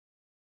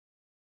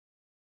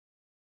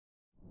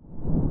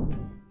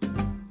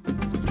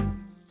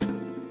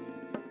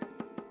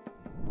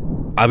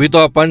अभी तो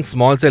अपन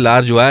स्मॉल से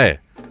लार्ज हुआ है,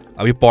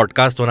 अभी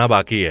पॉडकास्ट होना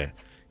बाकी है.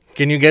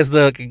 Can you guess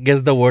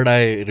the word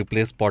I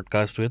replaced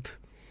podcast with?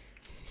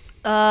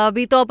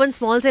 अभी तो अपन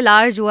स्मॉल से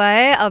लार्ज हुआ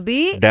है,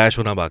 अभी डैश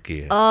होना बाकी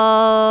है.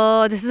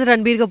 This is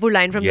Ranbir Kapoor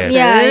line from the Yes.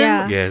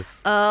 Film. Yes.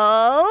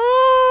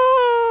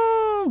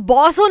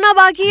 Boss होना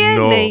बाकी है.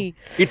 No. नहीं.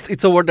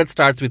 It's a word that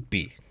starts with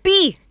P. P.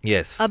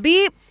 Yes. अभी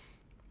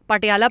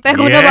पटियाला पैक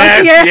होना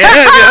बाकी Yes, है. yes,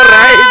 you're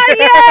right.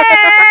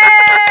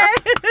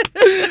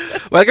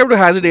 Welcome to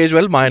Has It Aged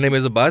Well. My name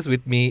is Abbas.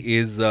 With me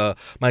is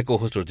my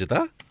co-host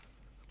Urjita.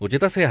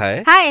 Urjita, say hi.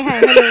 Hi,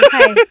 hello,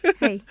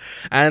 hi.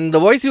 And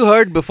the voice you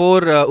heard before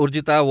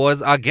Urjita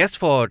was our guest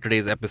for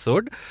today's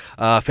episode,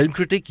 film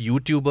critic,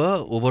 YouTuber,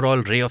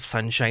 overall ray of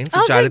sunshine,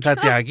 Sucharita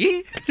Tyagi.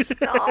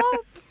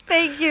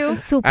 Thank you.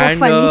 Super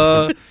And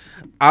funny.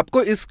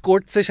 आपको इस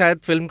quote से शायद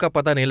film का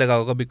पता नहीं लगा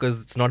होगा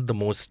because it's not the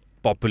most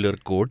popular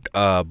quote,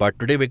 but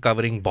today we're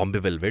covering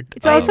Bombay Velvet.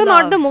 It's also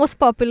not the most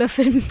popular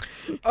film.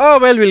 Oh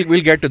well,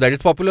 we'll get to that.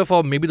 It's popular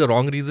for maybe the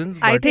wrong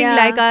reasons. I But think Yeah.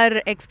 like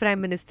our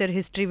ex-prime minister,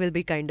 history will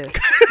be kinder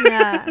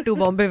Yeah. to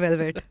Bombay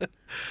Velvet.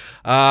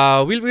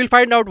 we'll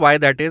find out why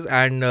that is.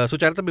 And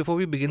Sucharita,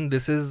 before we begin,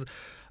 this is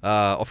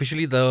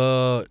officially the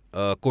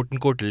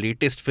quote-unquote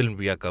latest film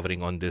we are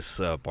covering on this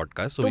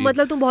podcast. So तो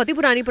मतलब तुम बहुत ही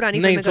पुरानी no,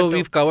 फिल्में so करते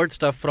we've covered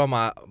stuff from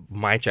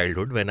my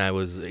childhood when I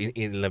was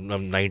in the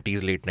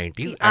 90s, late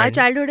 90s. हो. Our and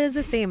childhood is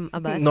the same,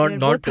 Abbas. Not-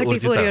 We're not both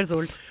 34 Urjita. years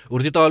old.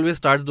 Urjita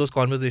always starts those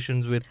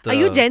conversations with... Are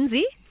you Gen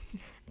Z?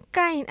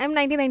 I'm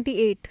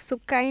 1998, so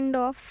kind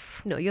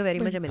of. No, you're very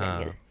much a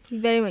millennial.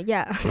 Very much,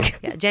 yeah.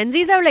 Yeah, Gen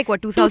Zs are like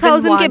what 2001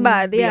 2000 के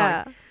बाद, beyond.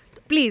 yeah.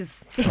 Please,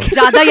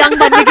 ज़्यादा young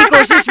बनने की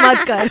कोशिश मत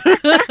कर.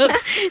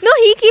 No,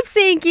 he keeps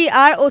saying कि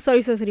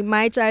sorry.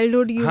 My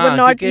childhood, you हाँ, were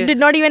not, क्योंकि you did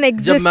not even जब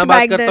exist मैं बात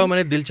back करता हूँ, then.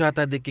 मैंने दिल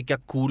चाहता है देख के क्या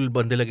cool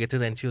बंदे लगे थे.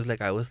 Then she was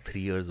like, I was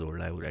 3 years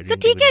old. I So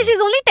didn't ठीक है, even she's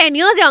know. only 10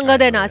 years younger I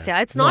than know, us. yeah.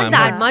 Yeah, it's No, not I'm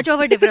that not. much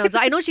of a difference.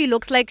 I know she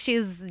looks like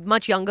she's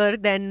much younger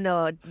than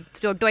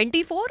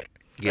 24.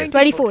 Yes.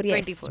 24,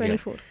 yes. 24.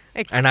 24.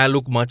 It's And I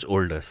look much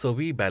older, so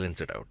we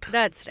balance it out.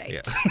 that's right.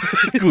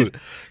 Yeah. Cool.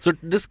 So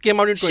this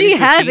came out in 2015. She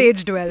has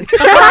aged well.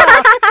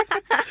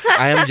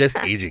 I am just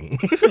aging.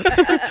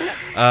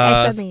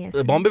 ऐसा नहीं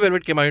है, Bombay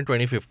Velvet came out in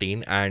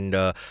 2015, and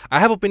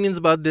I have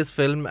opinions about this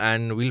film,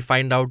 and we'll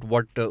find out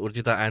what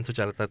Urjita and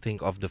Sucharita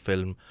think of the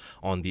film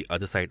on the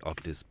other side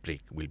of this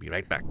break. We'll be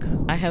right back.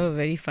 I have a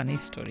very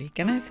funny story.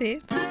 Can I say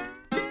it?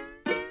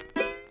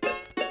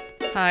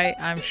 Hi,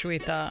 I'm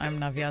Shweta. I'm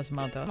Navya's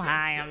mother.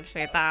 Hi, I'm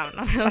Shweta. I'm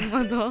Navya's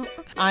mother.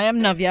 I am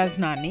Navya's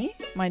nanny.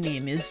 My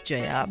name is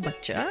Jaya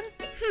Bachchan.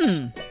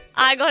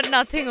 I got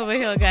nothing over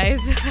here,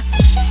 guys.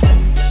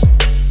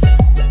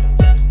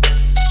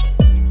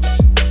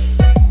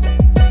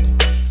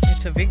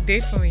 It's a big day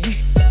for me.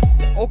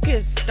 Okay,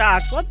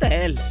 start. What the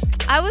hell?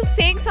 I was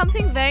saying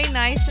something very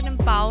nice and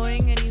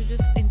empowering and you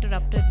just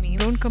interrupted me.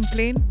 Don't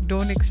complain.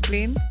 Don't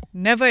explain.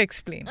 Never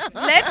explain.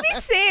 Let me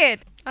say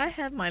it. I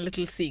have my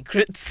little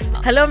secrets.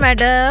 Hello,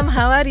 madam.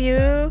 How are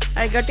you?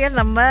 I got your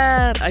number.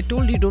 I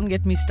told you don't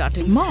get me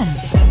started. Mom.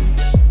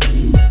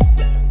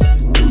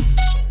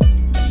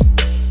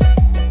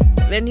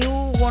 When you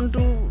want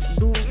to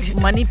do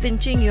money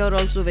pinching, you're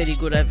also very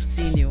good. I've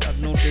seen you.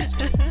 I've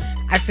noticed.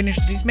 I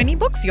finished these many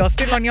books. You're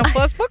still on your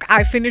first book.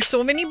 I finished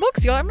so many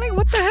books. I'm like,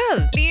 what the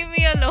hell? Leave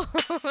me alone.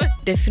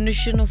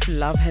 Definition of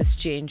love has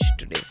changed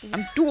today.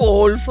 I'm too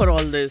old for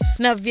all this.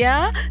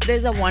 Navya,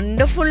 there's a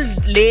wonderful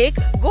lake.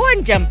 Go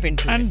and jump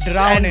into it. And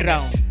drown in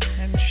drown. it.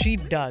 And she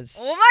does.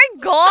 Oh my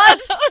god,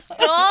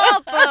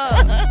 stop.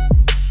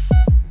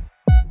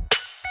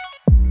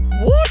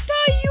 What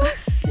are you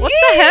saying? What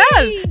the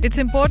hell? It's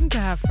important to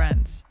have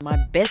friends. My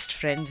best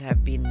friends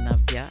have been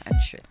Navya and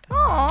Shweta.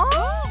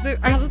 Aww.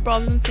 I have a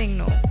problem saying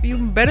no. You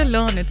better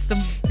learn. It's the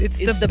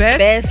the best,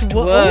 best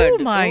word. Oh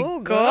my Oh,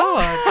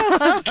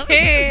 god.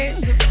 Okay.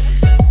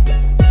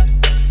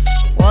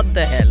 What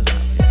the hell?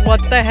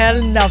 What the hell,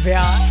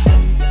 Navya?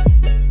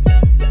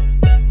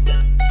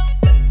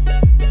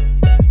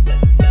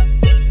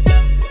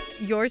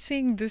 You're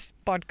saying this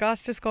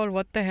podcast is called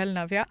What the Hell,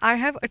 Navya? I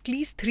have at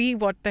least 3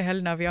 What the Hell,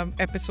 Navya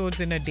episodes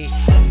in a day.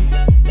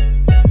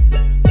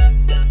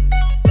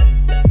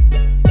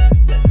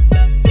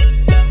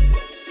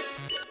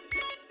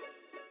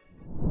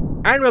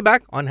 And we're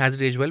back on Has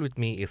It Aged Well. With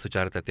me is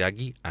Sucharita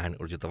Tyagi and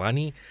Urjita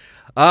Vani.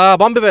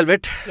 Bombay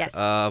Velvet. Yes.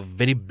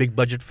 Very big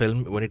budget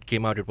film. When it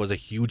came out, it was a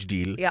huge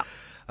deal. Yeah.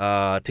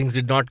 Things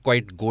did not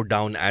quite go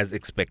down as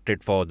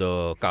expected for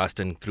the cast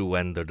and crew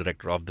and the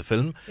director of the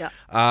film. Yeah.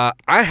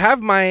 I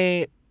have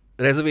my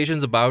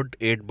reservations about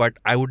it, but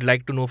I would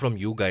like to know from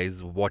you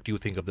guys what you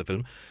think of the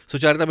film. So,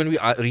 Charita, when we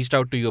reached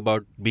out to you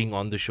about being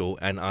on the show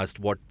and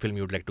asked what film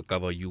you would like to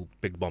cover, you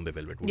picked Bombay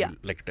Velvet. Would Yeah. you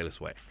like to tell us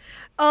why?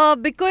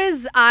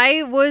 Because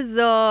I was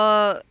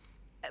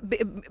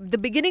the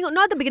beginning,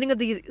 not the beginning of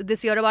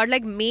this year, about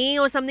like May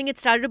or something, it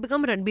started to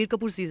become Ranbir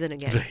Kapoor season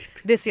again. Right.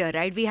 This year,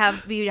 right? We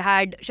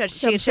had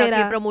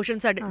Shamshera ke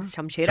promotions.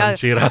 Shamshera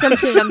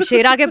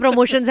ke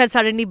promotions had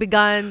suddenly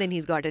begun. Then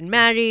he's gotten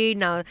married.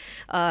 Now,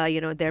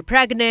 they're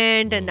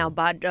pregnant, and now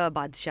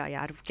Badshah,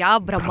 yaar,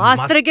 kya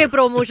Brahmastra ke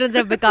promotions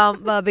have begun.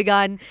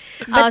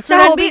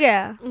 Bachcha ho bhi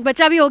gaya.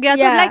 Bachcha bhi ho gaya.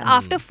 So Yeah. like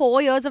after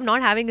 4 years of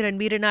not having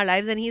Ranbir in our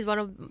lives, and he's one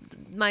of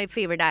my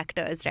favorite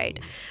actors, right?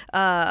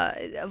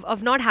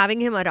 Of not having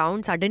him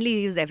around, suddenly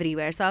he's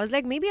everywhere. So I was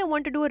like, maybe I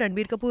want to do a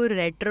Ranbir Kapoor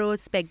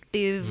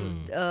retrospective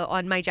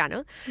on my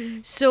channel.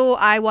 So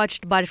I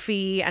watched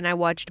Barfi and I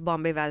watched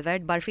Bombay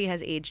Velvet. Barfi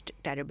has aged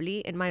terribly,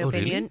 in my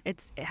opinion. Really?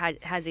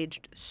 It has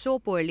aged so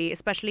poorly,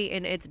 especially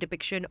in its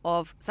depiction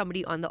of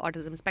somebody on the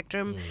autism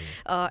spectrum.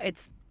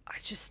 It's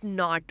just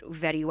not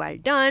very well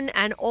done,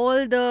 and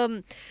all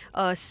the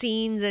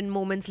scenes and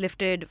moments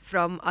lifted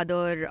from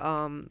other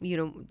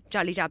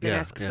Charlie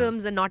Chaplin-esque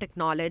films are not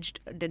acknowledged.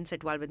 Didn't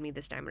sit well with me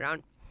this time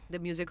around. The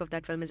music of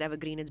that film is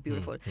evergreen. It's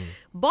beautiful.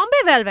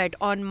 Bombay Velvet,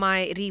 on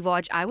my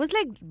rewatch, I was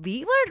like,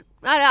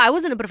 I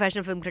wasn't a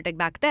professional film critic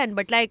back then,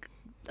 but like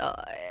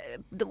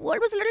the word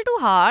was a little too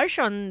harsh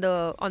on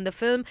the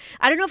film.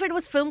 I don't know if it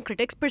was film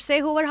critics per se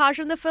who were harsh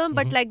on the film,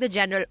 but like the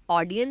general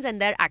audience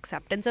and their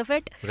acceptance of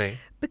it. Right.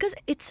 Because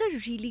it's a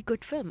really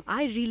good film.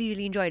 I really,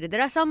 really enjoyed it.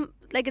 There are some,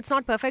 like, it's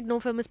not perfect.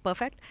 No film is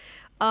perfect.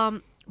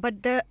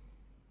 But the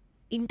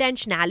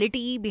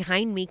intentionality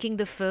behind making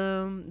the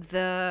film,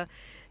 the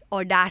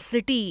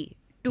audacity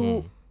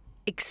to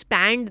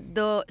expand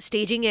the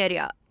staging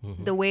area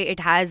the way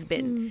it has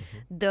been,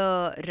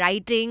 the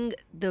writing,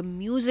 the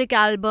music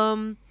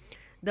album,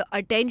 the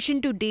attention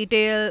to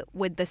detail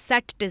with the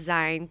set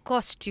design,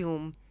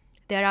 costume.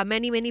 There are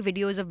many, many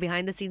videos of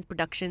behind the scenes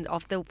productions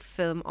of the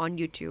film on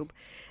YouTube.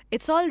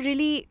 It's all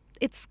really,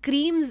 it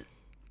screams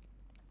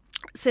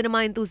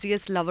cinema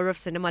enthusiast, lover of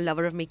cinema,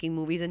 lover of making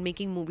movies, and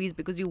making movies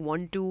because you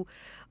want to,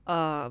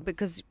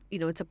 because,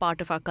 it's a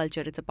part of our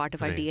culture, it's a part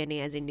of our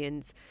DNA as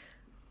Indians.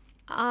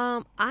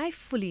 I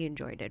fully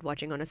enjoyed it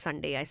watching on a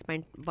Sunday. I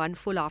spent one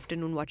full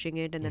afternoon watching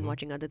it and then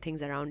watching other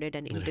things around it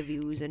and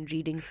interviews and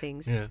reading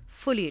things. Yeah.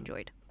 Fully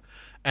enjoyed.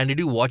 And did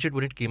you watch it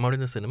when it came out in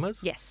the cinemas?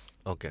 Yes.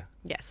 Okay.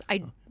 Yes.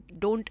 I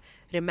don't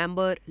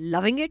remember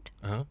loving it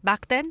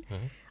back then.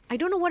 I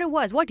don't know what it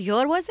was. What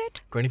year was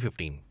it?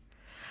 2015.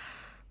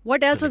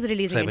 What else was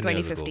releasing in 7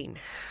 years ago. 2015?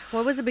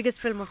 What was the biggest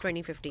film of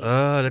 2015?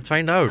 Let's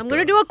find out. I'm going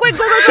to do a quick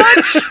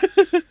Google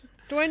search.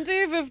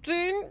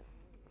 2015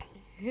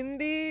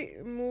 Hindi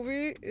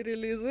movie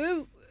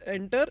releases.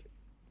 Enter.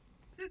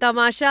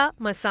 Tamasha,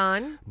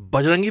 Masan,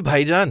 Bajrangi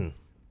Bhaijaan.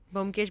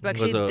 Bhumkesh Was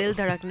Bakshi, a Dil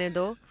Dhadakne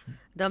Do,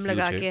 Dam huge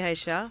Laga hit. Ke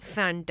Haisha,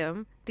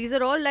 Phantom. These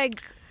are all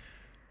like...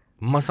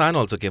 Masan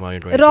also came out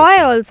in 2015.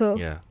 Roy also.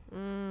 Yeah.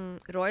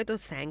 Roy to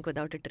sank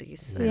without a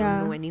trace. I Yeah.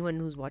 don't know anyone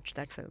who's watched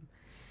that film.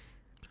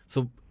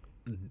 So,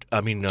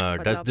 I mean,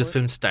 does this Badabur.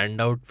 film stand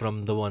out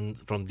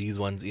from these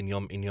ones in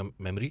your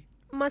memory?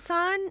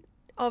 Masan,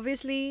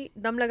 obviously,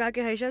 Dam Laga Ke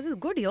Haisha is a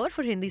good year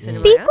for Hindi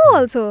cinema. Pico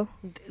also.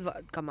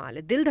 Kamal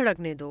hai. Dil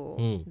Dhadakne Do,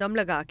 Hmm. Dam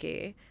Laga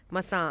Ke,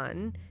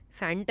 Masan,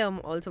 Phantom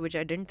also, which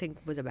I didn't think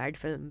was a bad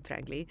film,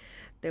 frankly.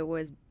 There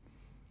was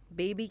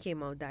Baby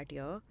came out that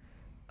year.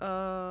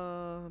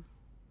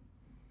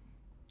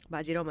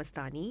 Bajirao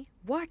Mastani.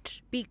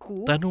 What?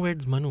 Piku. Tanu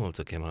Weds Manu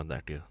also came out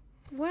that year.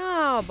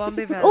 Wow,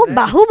 Bombay Velvet. Oh,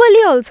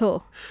 Bahubali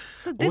also.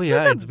 So this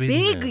yeah, was it's a been,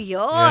 big yeah.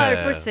 year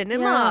Yeah. for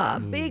cinema.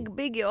 Yeah.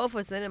 Big year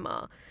for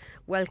cinema.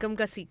 Welcome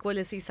का sequel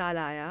इसी साल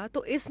आया.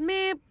 तो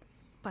इसमें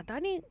पता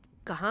नहीं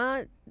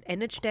कहाँ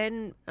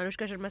NH10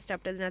 Anushka Sharma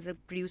stepped in as a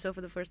producer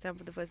for the first time.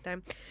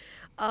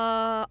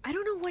 I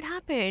don't know what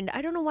happened.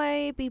 I don't know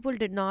why people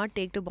did not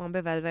take to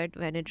Bombay Velvet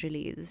when it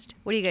released.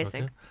 What do you guys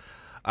think?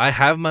 I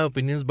have my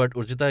opinions, but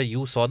Urjita,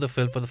 you saw the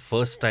film for the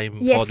first time for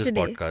this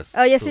Yesterday. podcast.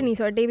 Yesterday, नहीं,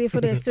 sorry, day before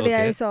yesterday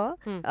Okay. I saw.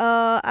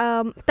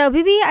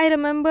 तभी भी I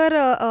remember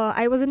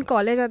I was in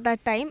college at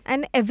that time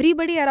and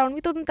everybody around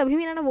me, तो तभी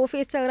भी ना वो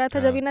face चल रहा था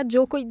जब ना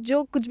जो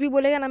कुछ भी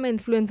बोलेगा ना मैं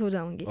influence हो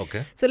जाऊंगी.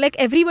 Okay. So like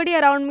everybody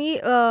around me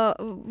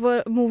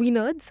were movie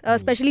nerds,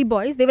 especially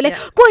boys. They were like,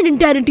 Quentin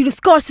Tarantino,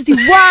 Scorsese,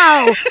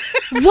 wow,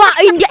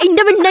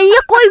 India में नहीं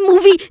है कोई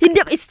movie.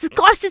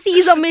 Scorsese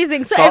is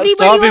amazing. So everybody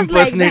Stop was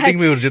like impersonating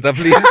that. me, Urjita,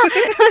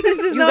 please. This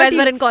is You not guys even-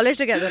 were in college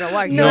together or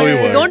what? No, we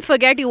weren't. Don't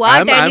forget you are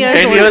I'm 10 years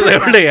 10 old. years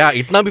old. Yeah,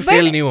 इतना भी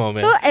fail नहीं हुआ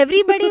मैं. So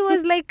everybody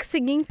was like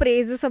singing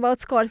praises about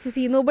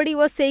Scorsese. Nobody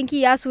was saying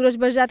कि यार सूरज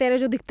बरजा तेरे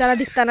जो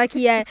दिखता ना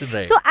किया है.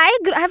 Right. So I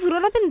have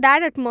grown up in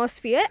that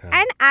atmosphere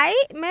and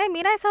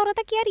मेरा ऐसा हो रहा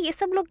था कि यार ये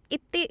सब लोग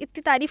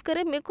इतनी तारीफ कर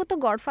रहे हैं, मेरे को तो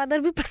Godfather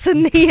भी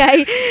पसंद नहीं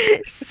आई.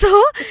 So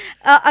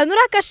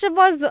Anurag Kashyap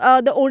was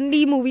the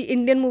only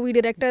Indian movie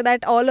director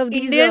that all of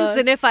these Indian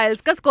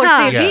cinephiles का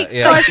Yeah,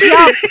 Scorsese.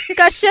 yeah.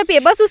 Kashyap है,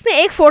 बस उसने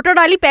एक फोटो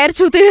डाली पैर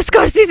छूते हुए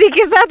स्कॉर्सेज़ी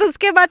के साथ,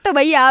 उसके बाद तो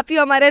भाई आप ही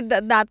हमारे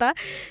दाता.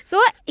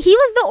 सो he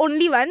was the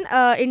only one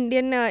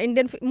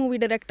Indian movie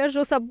director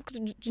जो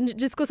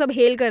जिसको सब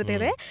हेल करते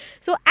थे.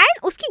 सो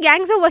एंड उसकी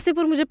गैंग्स ऑफ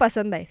वसीपुर मुझे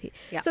पसंद आई थी.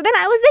 So then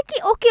I was like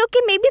कि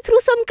okay may be through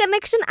some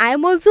connection I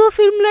am also a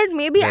film nerd,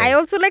 may B I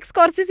also like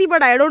Scorsese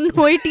but I don't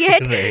know it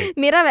yet.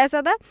 मेरा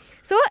वैसा था.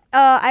 सो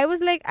I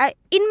was like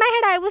in my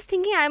head I was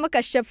thinking I am a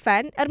Kashyap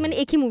fan, और मैंने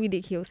एक ही movie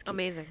देखी है उसकी.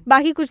 Amazing.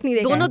 बाकी कुछ नहीं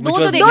देखा.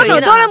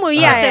 दोनों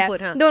मूवी आया,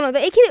 दोनों. तो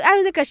एक ही I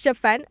was a Kashyap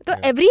fan. तो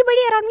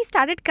everybody around me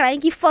started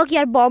crying कि फक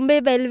यार बॉम्बे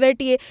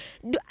वेलवेट ये.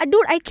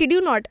 Dude, I kid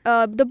you not,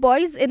 the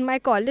boys in my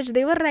college,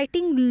 they were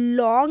writing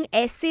long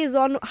essays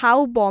on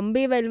how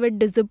Bombay Velvet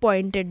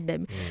disappointed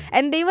them.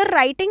 And they were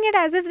writing it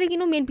as if like,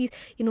 main piece,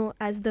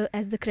 as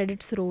the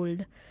credits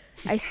rolled,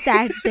 I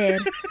sat there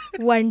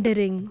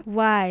wondering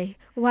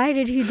why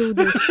did he do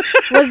this?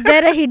 Was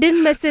there a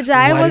hidden message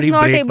I was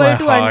not able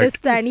to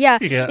understand?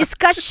 Yeah. Is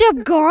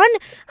Kashyap gone?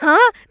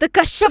 The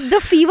Kashyap,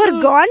 the fever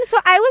gone?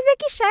 So I was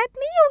like कि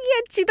शायद नहीं होगी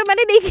अच्छी, तो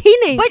मैंने देखी ही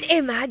नहीं. But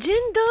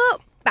imagine the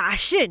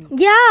passion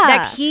Yeah.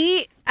 that he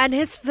and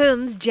his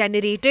films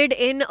generated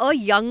in a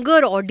younger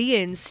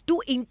audience to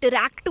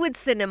interact with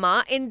cinema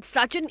in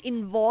such an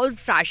involved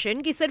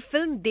fashion कि सिर्फ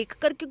फिल्म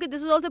देखकर, क्योंकि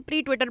this is also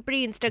pre-Twitter,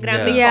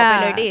 pre-Instagram, being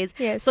popular days.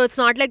 Yes. So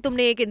it's not like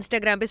तुमने एक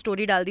Instagram पे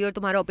story डाल दी और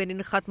तुम्हारा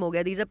opinion खत्म हो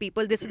गया. These are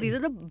people, these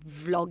are the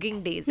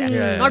vlogging days.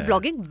 Not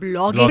vlogging,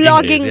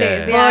 blogging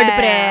days.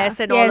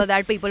 WordPress and all of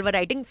that. People were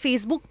writing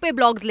Facebook पे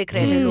blogs लिख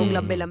रहे थे लोग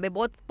लंबे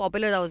बहुत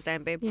popular था उस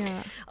time पे.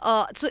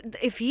 So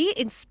if he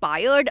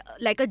inspired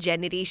like a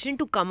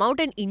generation to come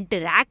out and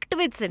interact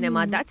with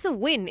cinema, that's a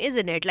win,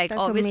 isn't it? Like,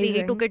 that's obviously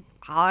amazing. he took it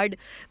hard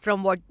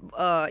from what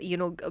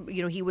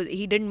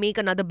he didn't make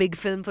another big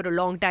film for a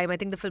long time. I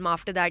think the film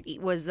after that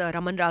was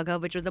Raman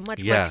Raghav, which was a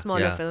much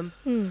smaller film,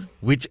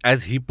 which,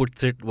 as he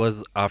puts it,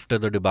 was after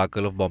the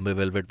debacle of Bombay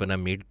Velvet, when I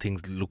made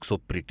things look so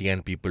pretty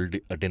and people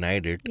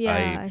denied it.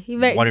 I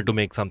wanted to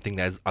make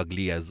something as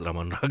ugly as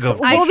Raman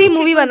Raghav. वो भी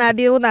movie बना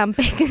दी वो नाम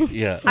पे.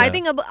 I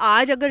think अब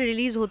आज अगर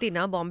release होती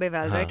ना Bombay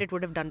Velvet, it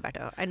would have done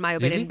better, in my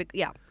opinion.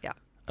 Really? Yeah.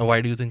 Why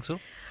do you think so?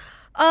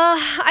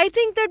 I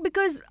think that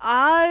because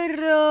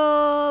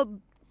our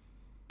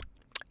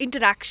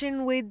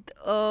interaction with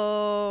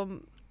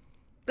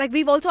like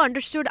we've also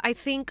understood, I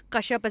think,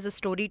 Kashyap as a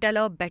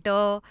storyteller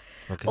better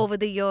over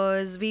the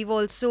years. We've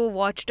also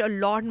watched a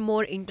lot more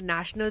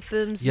international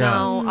films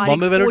now. Our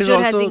Bombay Velvet is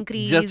exposure has also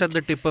increased. just at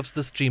the tip of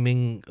the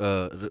streaming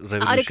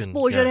revolution. Our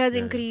exposure has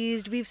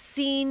increased. We've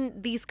seen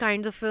these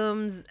kinds of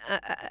films.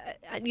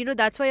 And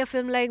that's why a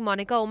film like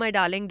Monica, Oh My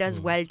Darling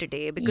does well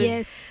today.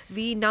 Because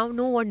we now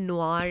know what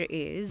noir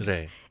is.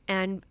 Right.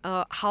 And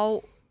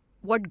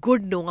what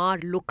good noir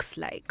looks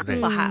like,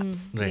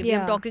 perhaps. Right. Maybe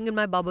I'm talking in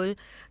my bubble.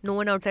 No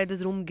one outside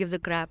this room gives a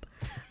crap.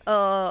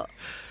 But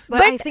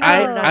I think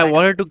I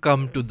wanted to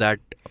come to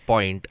that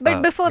point.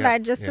 But before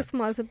that, just a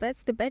small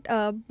snippet.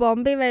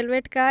 Bombay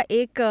Velvet का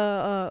एक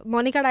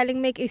Monica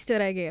Darling में एक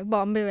Easter egg है.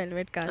 Bombay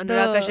Velvet का.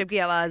 अनुराग कश्यप की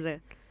आवाज है.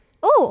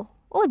 Oh,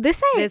 this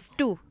side. There's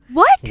two.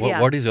 What?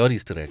 What is your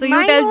Easter egg? So you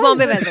tell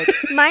Bombay Velvet.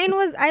 Mine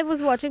was, I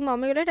was watching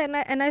Bombay Velvet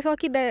and I saw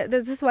कि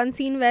there's this one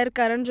scene where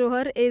Karan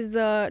Johar is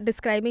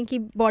describing कि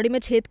body में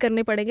छेद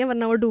करने पड़ेंगे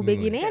वरना वो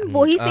डूबेगी नहीं, and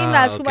वही same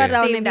राजकुमार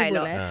राव ने भी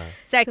बोला है.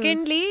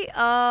 Secondly,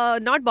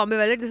 not Bombay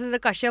Velvet, this is a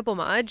Kashyap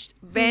homage.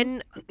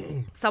 When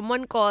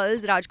someone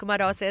calls, Rajkumar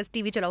Rao says,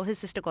 TV chalao, his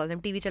sister calls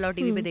him, TV chalao,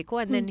 TV पे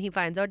देखो, and then he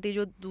finds out कि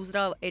जो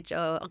दूसरा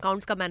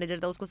accounts का manager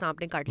था उसको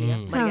सांप ने काट लिया,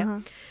 मर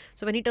गया.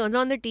 So when he turns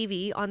on the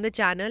TV, on the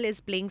channel is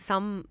playing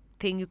some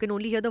thing, you can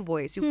only hear the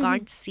voice, you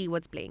can't see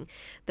what's playing.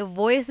 The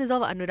voice is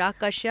of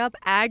Anurag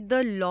Kashyap at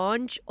the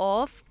launch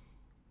of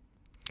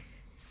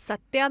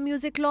Satya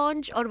music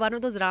launch, or one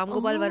of those Ram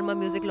Gopal Verma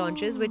music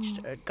launches, which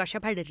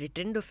Kashyap had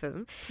written the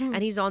film, and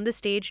he's on the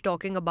stage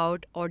talking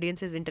about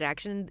audiences'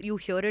 interaction. You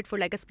hear it for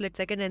like a split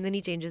second, and then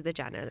he changes the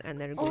channel, and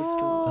then it goes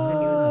to the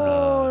news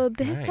piece. Oh,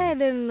 this I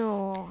didn't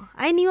know.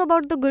 I knew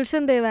about the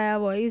Gulshan Devaya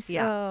voice.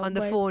 On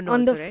the phone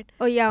also, right?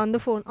 Oh yeah, on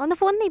the phone. On the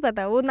phone नहीं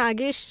पता. वो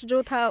नागेश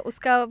जो था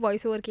उसका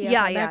voice over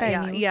किया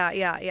था.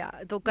 Yeah.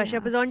 So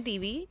Kashyap is on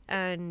TV,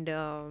 and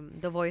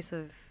the voice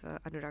of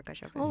Anurag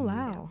Kashyap. Oh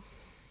wow.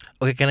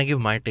 Okay, can I give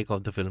my take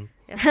of the film?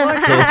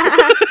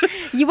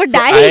 You were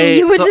dying.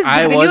 You were just.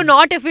 Will you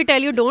not if we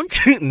tell you don't?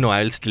 No,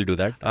 I'll still do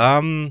that.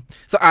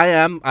 So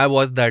I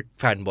was that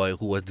fanboy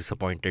who was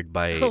disappointed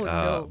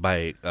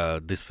by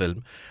this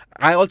film.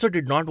 I also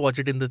did not watch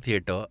it in the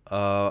theater.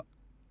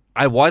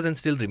 I was and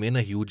still remain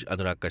a huge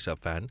Anurag Kashyap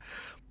fan.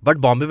 But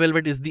Bombay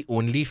Velvet is the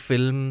only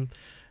film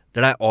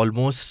that I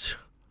almost,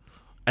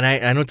 and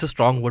I know it's a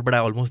strong word, but I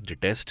almost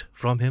detest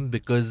from him,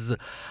 because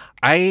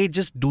I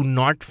just do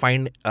not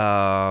find,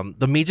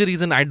 the major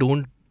reason I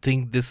don't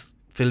think this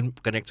film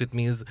connects with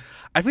me is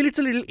I feel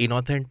it's a little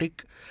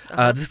inauthentic.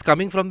 This is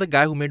coming from the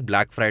guy who made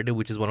Black Friday,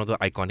 which is one of the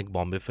iconic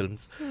Bombay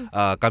films.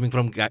 Coming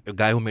from a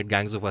guy who made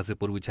Gangs of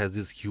Wasseypur, which has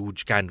this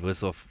huge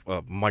canvas of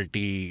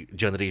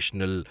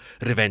multi-generational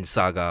revenge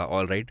saga,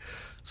 all right.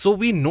 So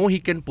we know he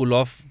can pull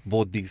off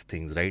both these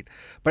things, right?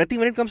 But I think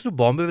when it comes to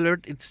Bombay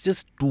Velvet, it's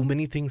just too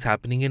many things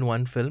happening in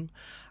one film.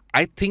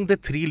 I think the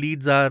three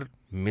leads are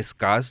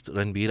miscast: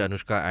 Ranbir,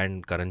 Anushka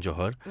and Karan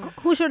Johar.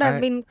 Who should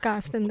have been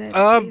cast in their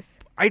place?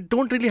 I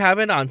don't really have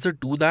an answer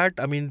to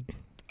that. I mean,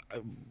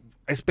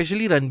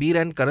 especially Ranbir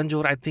and Karan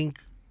Johar, I think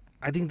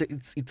that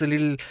it's a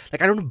little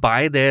like I don't buy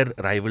their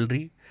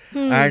rivalry,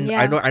 and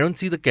I don't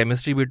see the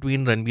chemistry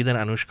between Ranbir and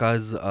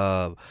Anushka's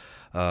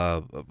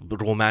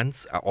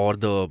romance or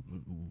the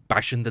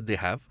passion that they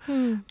have.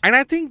 And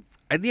I think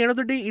at the end of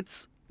the day,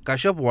 it's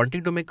Kashyap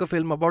wanting to make a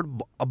film about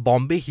a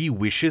Bombay he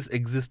wishes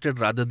existed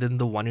rather than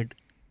the one it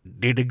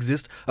did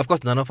exist. Of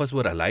course, none of us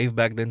were alive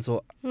back then,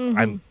 so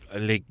I'm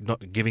like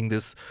not giving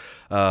this,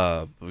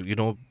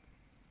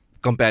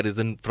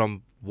 comparison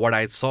from what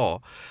I saw.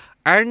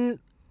 And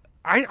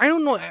I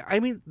don't know.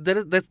 I mean,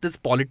 there's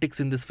politics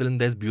in this film.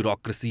 There's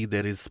bureaucracy.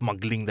 There is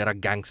smuggling. There are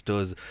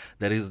gangsters.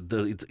 There is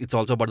it's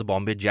also about the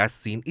Bombay jazz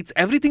scene. It's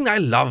everything I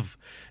love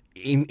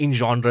in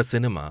genre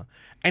cinema,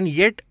 and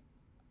yet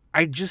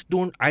I just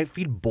don't. I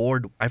feel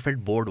bored. I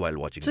felt bored while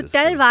watching this. So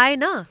tell film. why,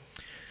 na?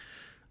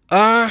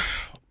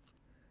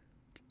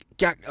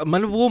 क्या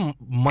मतलब वो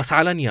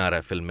मसाला नहीं आ रहा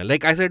है film में.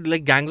 Like I said,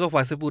 like Gangs of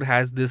Wasseypur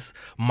has this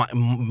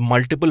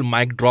multiple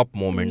mic drop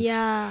moments.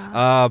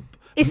 Yeah.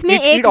 इसमें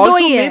It एक दो also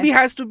ही है. maybe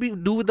has to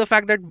do with the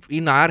fact that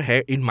in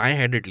my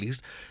head at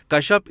least,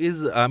 Kashyap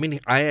is, I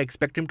mean, I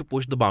expect him to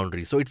push the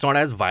boundary. So it's not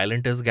as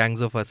violent as Gangs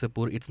of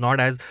Wasseypur. It's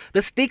not as,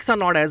 the stakes are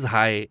not as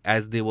high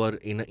as they were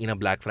in a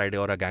Black Friday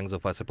or a Gangs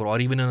of Wasseypur, or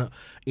even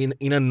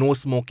in a No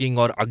Smoking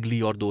or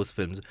Ugly or those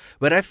films,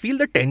 where I feel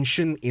the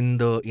tension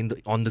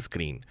on the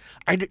screen.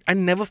 I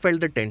never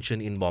felt the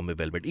tension in Bombay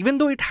Velvet, even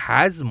though it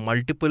has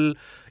multiple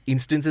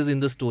instances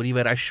in the story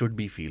where I should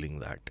be feeling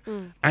that,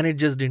 and it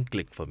just didn't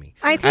click for me.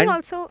 I think And-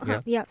 also,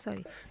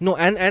 sorry. No,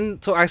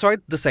 and so I saw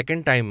it the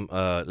second time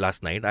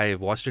last night. I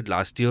watched it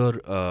last year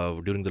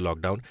during the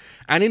lockdown,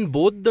 and in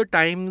both the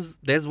times,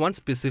 there's one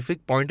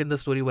specific point in the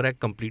story where I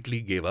completely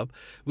gave up,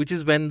 which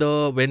is when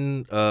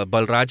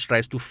Balraj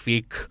tries to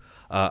fake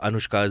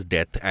Anushka's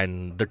death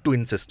and the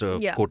twin sister,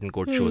 quote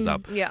unquote, shows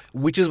up. Yeah.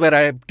 Which is where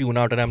I tune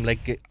out and I'm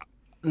like,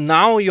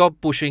 now you're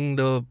pushing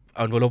the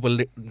envelope,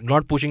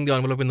 not pushing the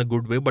envelope in a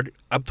good way, but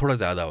ab thoda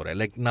zyada ho raha hai.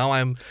 Like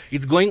now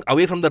it's going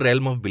away from the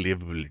realm of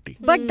believability.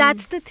 But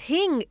that's the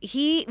thing.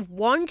 He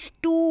wants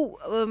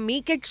to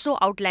make it so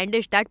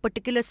outlandish, that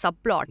particular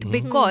subplot,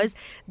 because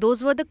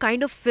those were the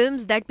kind of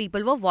films that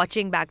people were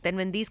watching back then,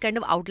 when these kind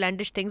of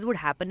outlandish things would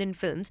happen in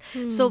films.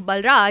 So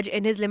Balraj,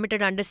 in his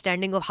limited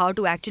understanding of how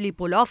to actually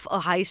pull off a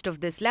heist of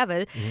this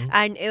level,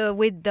 and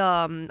with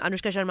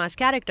Anushka Sharma's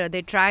character,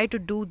 they try to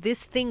do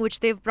this thing which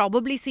they've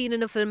probably seen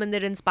in a film and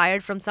they're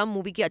inspired from some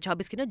movie ki acha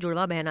ab iski na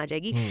judwa बहन आ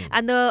जाएगी,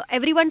 and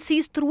everyone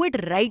sees through it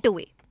right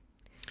away.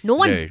 No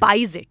one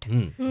buys it,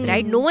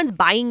 right? No one's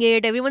buying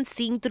it. Everyone's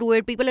seeing through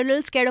it. People are a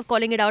little scared of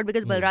calling it out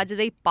because Balraj is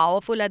very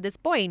powerful at this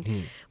point.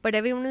 But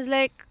everyone is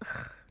like,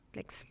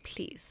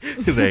 please,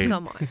 Right.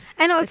 come on.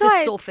 And also, this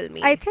is so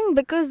filmy. I think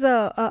because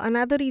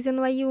another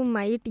reason why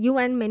you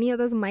and many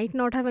others might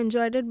not have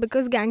enjoyed it,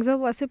 because Gangs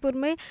of Wasseypur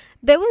mein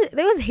there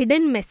was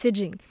hidden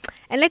messaging,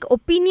 and like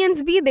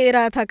opinions bhi de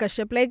raha tha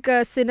Kashyap, like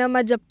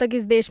cinema jab tak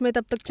is desh mein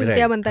tab tak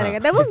chutiya banta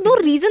rahega. There was no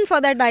reason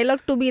for that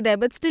dialogue to be there,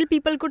 but still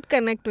people could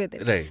connect with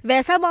it. Right.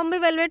 वैसा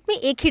Bombay Velvet में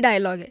एक ही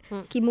dialogue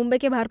है कि मुंबई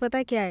के बाहर पता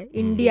है क्या है,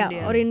 इंडिया,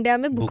 और इंडिया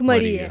में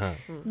भुखमरी है.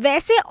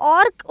 वैसे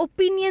और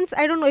opinions,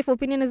 I don't know if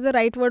opinion is the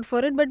right word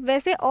for it, but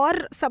वैसे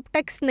और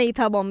subtext नहीं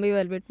था Bombay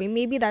Velvet में.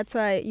 Maybe that's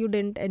why you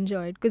didn't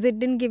enjoy it, because it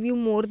didn't give you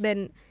more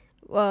than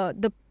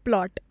the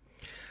plot.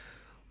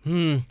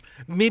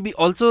 Maybe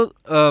also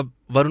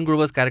Varun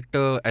Grover's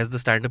character as the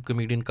stand-up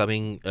comedian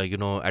coming,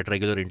 at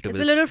regular intervals.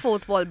 It's a little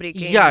fourth wall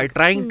breaking. Yeah,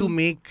 trying to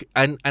make,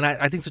 and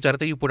I think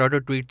Sucharita, you put out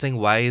a tweet saying,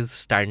 why is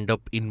stand-up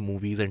in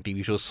movies and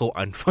TV shows so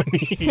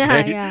unfunny?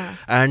 Right? Yeah.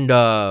 And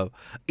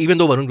even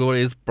though Varun Grover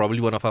is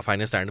probably one of our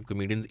finest stand-up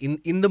comedians,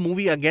 in the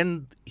movie,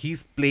 again,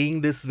 he's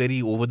playing this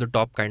very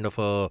over-the-top kind of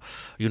a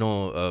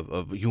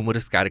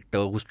humorous character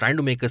who's trying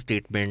to make a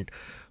statement,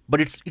 but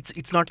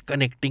it's not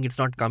connecting, it's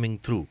not coming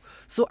through.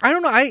 So I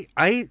don't know,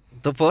 I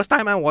the first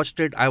time I watched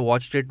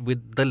it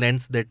with the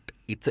lens that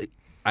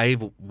I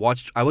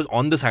was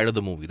on the side of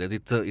the movie, that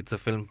it's a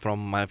film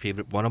from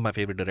one of my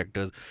favorite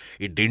directors.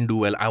 It didn't do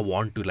well, I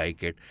want to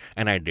like it,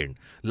 and I didn't.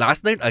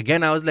 Last night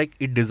again I was like,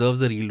 it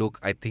deserves a relook.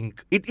 I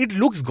think it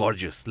looks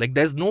gorgeous. Like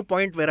there's no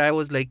point where I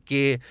was like,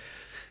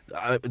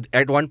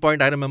 at one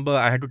point I remember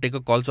I had to take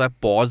a call, so I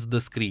paused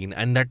the screen,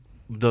 and that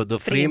the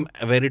frame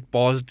where it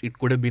paused, it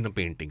could have been a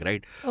painting,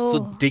 right?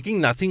 So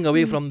taking nothing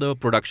away from the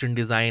production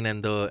design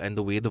and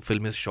the way the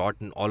film is shot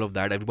and all of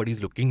that, everybody's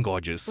looking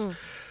gorgeous.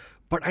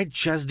 But I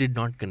just did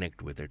not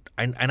connect with it,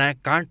 and I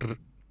can't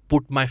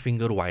put my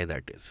finger why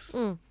that is.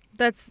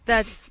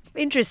 that's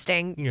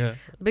interesting. Yeah.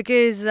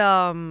 Because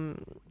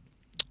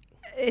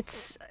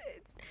it's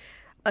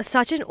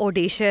such an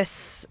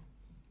audacious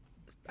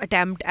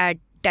attempt at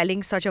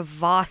telling such a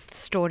vast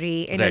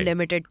story in a Right.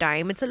 limited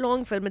time. It's a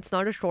long film, it's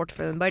not a short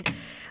film, but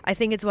I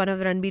think it's one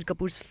of Ranbir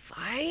Kapoor's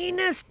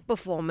finest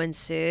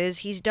performances.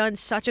 He's done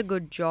such a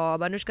good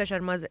job. Anushka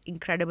Sharma is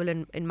incredible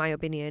in my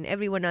opinion.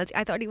 Everyone else,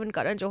 I thought even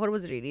Karan Johar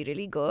was really,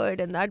 really good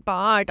in that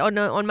part.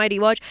 On my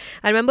rewatch,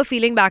 I remember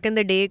feeling back in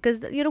the day,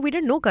 because we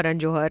didn't know Karan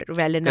Johar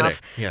well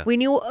enough. Yeah. We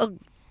knew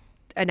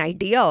an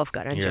idea of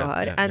Karan Yeah,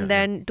 Johar, yeah, and yeah,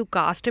 then to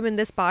cast him in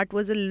this part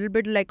was a little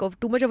bit like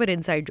too much of an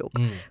inside joke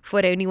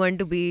for anyone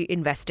to be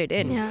invested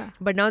in. Yeah.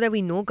 But now that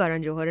we know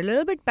Karan Johar a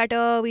little bit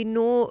better, we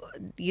know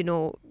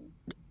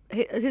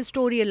his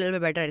story a little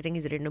bit better. I think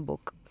he's written a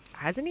book,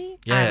 hasn't he?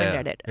 Yeah, I haven't yeah,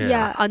 read it.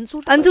 yeah.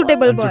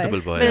 Unsuitable Boy.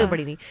 Unsuitable Boy. मैंने Yeah. तो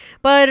पढ़ी नहीं.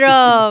 But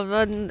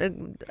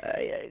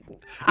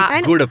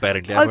It's good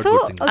apparently. I've Also,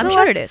 heard good things. I'm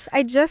sure it is.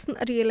 I just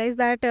realized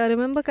that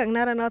remember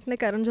Kangana Ranaut ने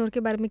करण जौहर के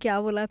बारे में क्या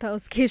बोला था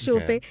उसके शो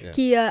Yeah, पे yeah.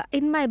 कि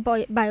in my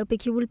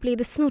biopic you will play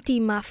the snooty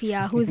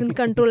mafia who is in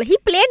control. He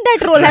played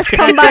that role as That's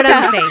what Khambata.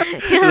 I'm saying.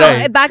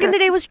 Right. So back in the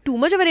day, it was too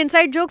much of an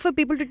inside joke for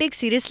people to take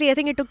seriously. I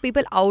think it took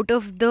people out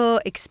of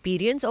the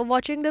experience of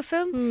watching the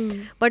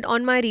film. But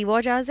on my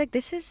rewatch, I was like,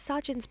 this is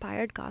such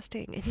inspired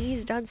casting, and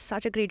he's done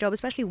such a great job.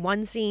 Especially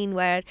one scene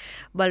where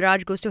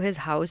Balraj goes to his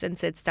house and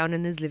sits down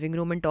in his living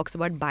room and talks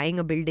about buying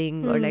a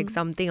building or like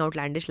something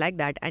outlandish like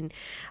that. And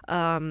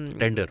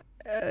Tender.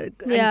 and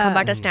Yeah.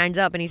 Khambata stands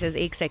up and he says,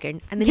 "Ek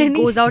second," and then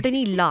he goes out and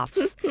he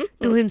laughs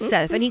to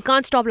himself, and he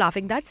can't stop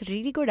laughing. That's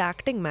really good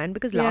acting, man.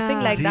 Because laughing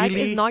Yeah. like that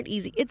Really? is not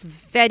easy. It's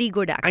very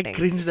good I acting.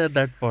 cringed at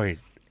that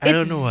point. I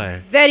don't know why.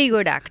 Very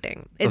good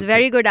acting. It's Okay.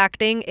 very good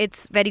acting.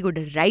 It's very good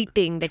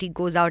writing that he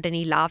goes out and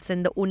he laughs.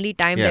 And the only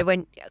time Yeah. that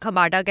when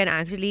Khambata can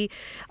actually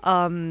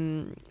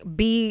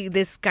be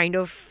this kind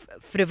of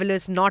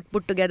frivolous, not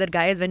put together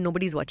guy is when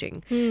nobody's watching.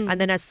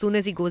 And then as soon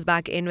as he goes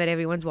back in where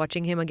everyone's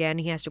watching him again,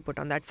 he has to put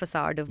on that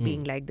facade of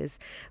being like this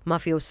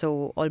mafioso,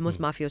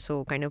 almost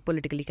mafioso kind of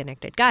politically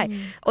connected guy.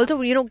 Also,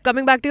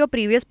 coming back to your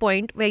previous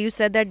point where you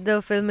said that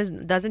the film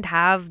doesn't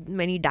have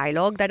many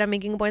dialogue that are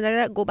making a point like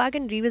that, go back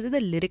and revisit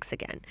the lyrics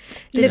again.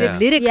 The Lyrics.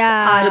 lyrics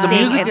Yeah. are Yeah, the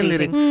saying music and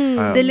everything. lyrics.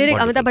 are The lyric,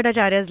 wonderful. Amitabh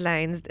Bhattacharya's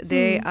lines,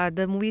 they are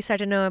the movie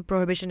set in a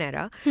prohibition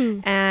era,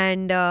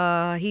 and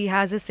he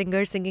has a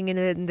singer singing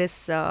in this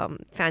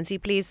fancy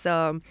place.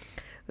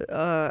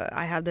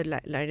 I have the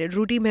line.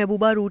 Rooti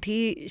mehbooba rooti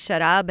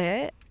sharab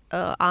hai,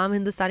 aam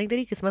hindustani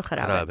teri kismat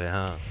kharab खराब hai. है,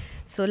 हाँ.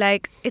 So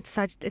like it's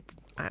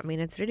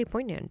really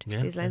poignant.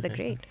 Yeah, These lines yeah, are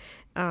yeah, great.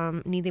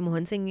 Neeti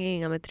Mohan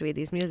singing, Amit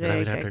Trivedi's music.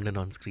 Ravina like- Tandon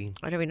on screen.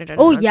 Ravina Tandon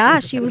Oh on yeah,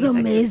 screen. she was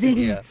amazing.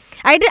 Yeah.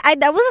 I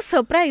that was a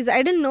surprise.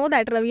 I didn't know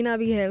that Ravina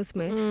bhi hai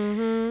usme.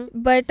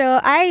 But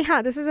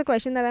this is a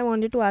question that I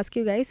wanted to ask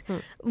you guys.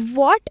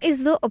 What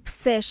is the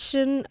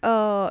obsession,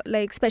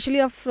 like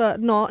especially of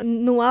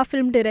noir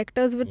film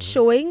directors with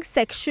showing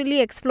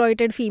sexually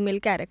exploited female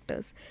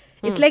characters?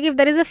 It's like if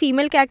there is a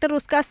female character,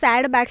 उसका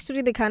sad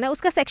backstory दिखाना है,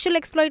 उसका sexual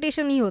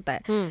exploitation नहीं होता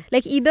है.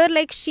 Like either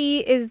like she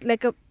is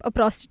like a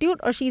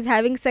prostitute or she's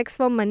having sex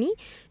for money.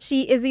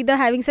 She is either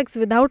having sex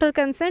without her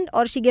consent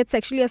or she gets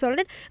sexually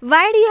assaulted.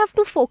 Why do you have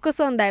to focus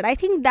on that? I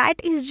think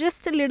that is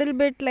just a little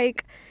bit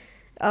like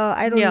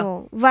I don't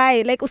know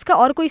why. Like उसका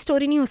और कोई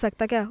story नहीं हो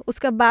सकता क्या?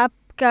 उसका बाप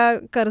का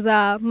कर्जा,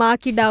 माँ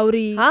की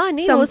डाउरी, हाँ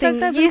नहीं हो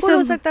सकता है, बिल्कुल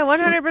हो सकता है,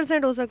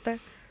 100% हो सकता है.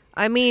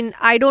 I mean,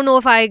 I don't know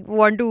if I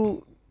want to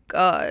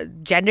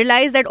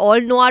generalize that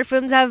all noir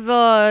films have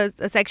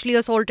sexually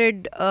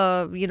assaulted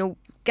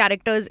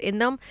characters in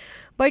them,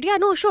 but yeah,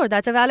 no, sure,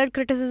 that's a valid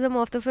criticism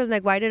of the film.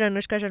 Like, why did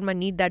Anushka Sharma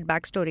need that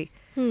backstory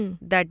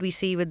that we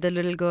see with the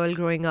little girl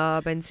growing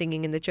up and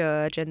singing in the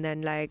church and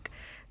then like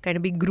kind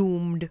of being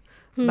groomed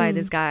by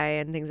this guy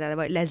and things like that?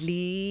 But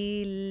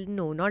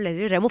not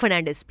Leslie, Remo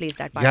Fernandez plays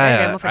that part. right?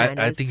 Yeah, Remo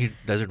Fernandez. I think he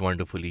does it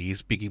wonderfully. He's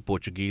speaking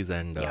Portuguese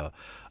and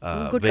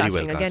Good very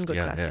casting, well again cast. good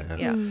Yeah, casting.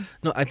 yeah. Yeah.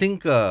 No, I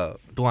think to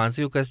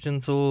answer your question,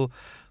 so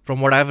from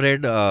what I've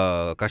read,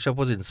 Kashyap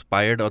was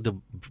inspired, or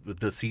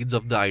the seeds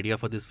of the idea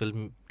for this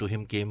film to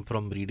him came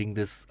from reading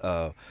this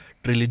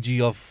trilogy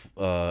of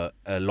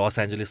Los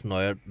Angeles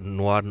noir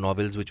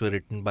novels, which were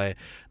written by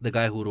the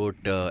guy who wrote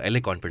LA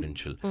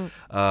Confidential.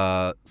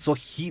 So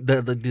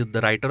the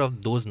writer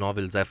of those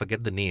novels, I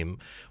forget the name,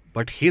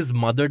 but his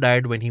mother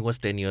died when he was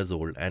 10 years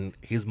old, and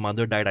his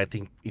mother died, I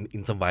think,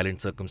 in some violent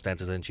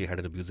circumstances, and she had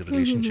an abusive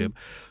relationship.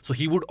 So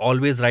he would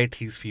always write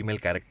his female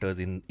characters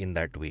in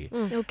that way.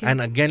 Okay. And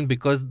again,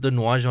 because the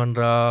noir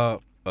genre,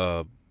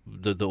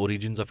 the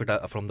origins of it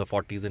are from the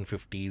 40s and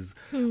 50s,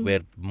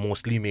 where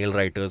mostly male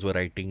writers were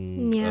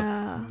writing,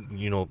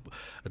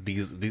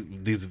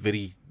 these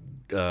very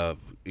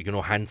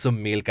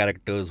handsome male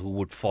characters who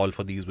would fall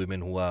for these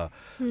women who are,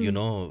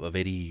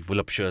 very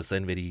voluptuous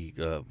and very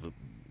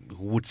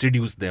who would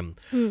seduce them.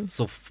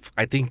 So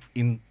I think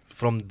in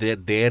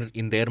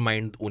their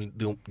mind, only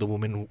the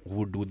women who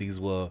would do these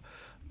were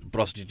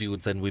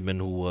prostitutes and women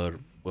who were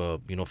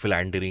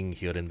philandering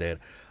here and there.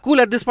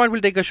 Cool. At this point,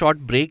 we'll take a short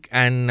break,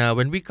 and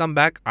when we come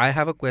back, I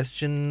have a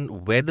question: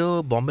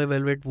 whether Bombay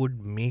Velvet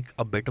would make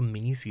a better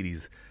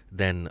miniseries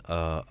than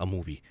a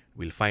movie.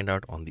 We'll find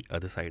out on the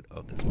other side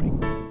of this break.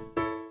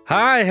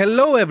 Hi,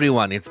 hello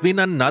everyone. It's been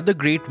another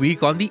great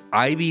week on the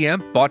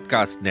IVM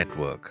Podcast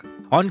Network.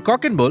 On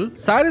Cock and Bull,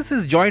 Cyrus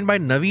is joined by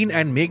Naveen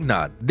and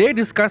Meghnad. They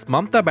discuss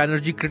Mamata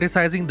Banerjee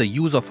criticizing the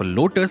use of a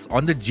lotus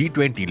on the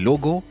G20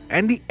 logo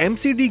and the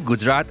MCD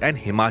Gujarat and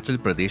Himachal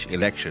Pradesh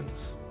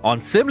elections.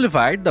 On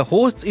Simplified, the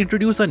hosts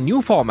introduce a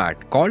new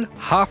format called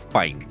Half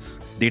Pints.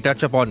 They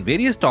touch upon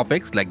various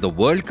topics like the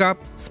World Cup,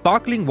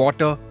 sparkling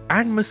water,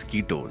 and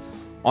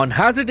mosquitoes. On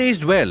Has It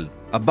Aged Well,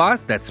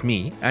 Abbas, that's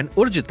me, and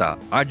Urjita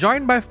are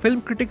joined by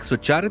film critic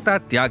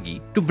Sucharita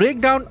Tyagi to break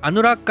down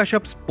Anurag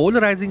Kashyap's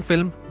polarising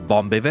film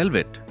Bombay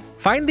Velvet.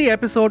 Find the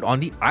episode on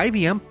the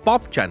IVM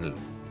Pop channel.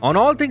 On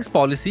All Things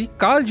Policy,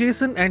 Carl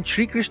Jason and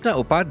Sri Krishna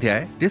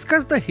Upadhyay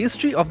discuss the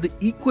history of the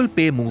equal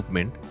pay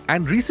movement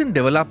and recent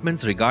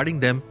developments regarding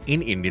them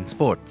in Indian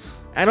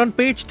sports. And on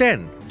page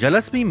 10,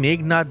 Jalasmi,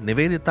 Meghnad,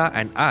 Nivedita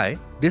and I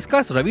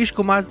discuss Ravish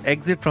Kumar's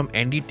exit from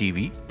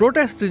NDTV,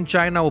 protests in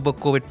China over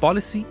COVID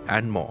policy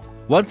and more.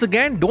 Once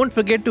again, don't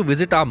forget to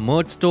visit our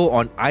merch store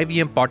on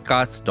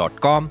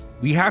ivmpodcasts.com.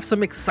 We have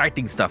some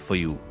exciting stuff for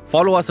you.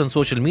 Follow us on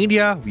social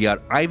media. We are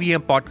IVM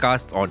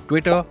Podcasts on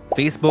Twitter,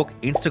 Facebook,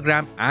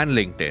 Instagram, and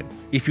LinkedIn.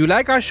 If you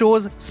like our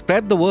shows,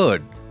 spread the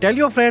word. Tell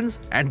your friends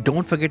and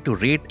don't forget to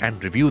rate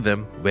and review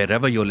them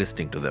wherever you're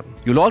listening to them.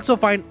 You'll also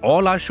find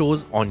all our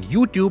shows on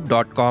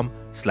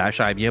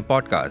youtube.com/IVM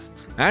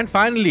Podcasts. And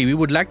finally, we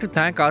would like to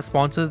thank our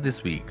sponsors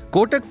this week,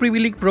 Kotak Privy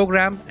League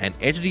Program and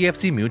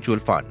HDFC Mutual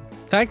Fund.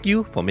 Thank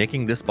you for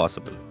making this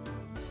possible.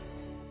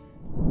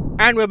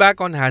 And we're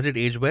back on Has It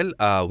Aged Well.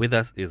 With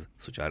us is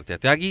Sucharita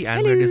Tyagi,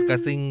 and we're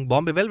discussing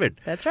Bombay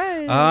Velvet. That's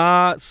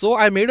right. So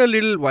I made a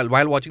little,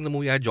 while watching the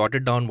movie, I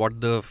jotted down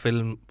what the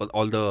film,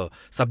 all the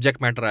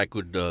subject matter I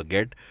could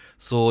get.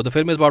 So the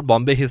film is about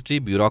Bombay history,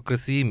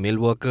 bureaucracy, mill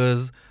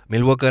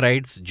worker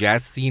rights,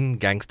 jazz scene,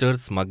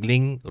 gangsters,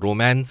 smuggling,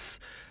 romance,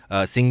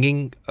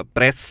 singing,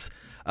 press,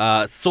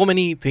 so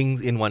many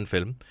things in one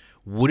film.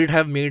 Would it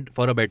have made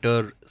for a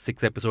better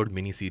 6-episode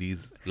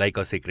miniseries like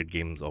a Sacred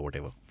Games or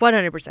whatever?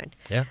 100%.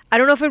 Yeah. I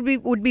don't know if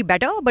it would be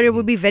better, but it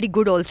would be very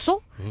good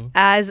also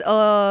as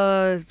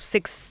a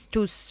 6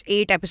 to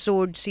 8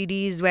 episode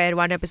series where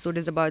one episode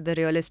is about the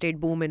real estate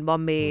boom in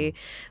Bombay,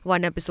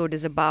 one episode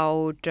is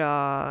about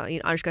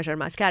Anushka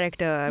Sharma's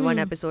character, one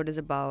episode is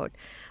about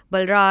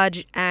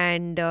Balraj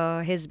and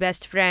his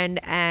best friend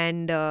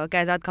and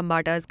Kaizad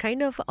Khambata's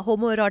kind of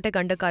homoerotic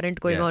undercurrent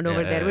going on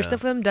over there, which the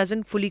film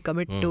doesn't fully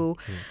commit to.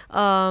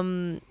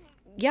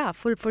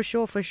 For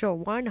sure,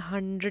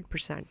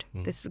 100%.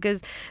 This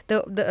because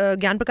the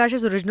Gyan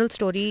Prakash's original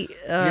story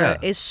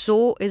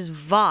is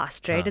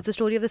vast, right? It's a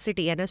story of the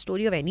city, and a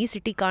story of any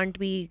city can't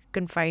be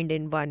confined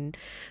in one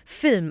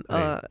film,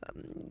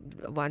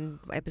 one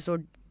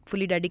episode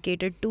fully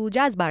dedicated to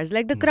jazz bars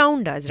like The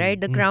Crown does, right?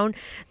 The Crown,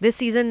 this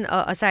season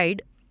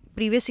aside,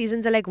 previous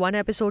seasons are like one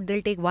episode,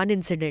 they'll take one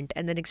incident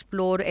and then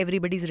explore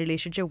everybody's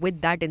relationship with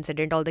that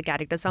incident, all the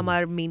characters. Some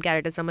are main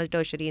characters, some are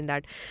tertiary in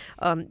that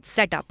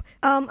setup.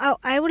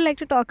 I would like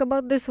to talk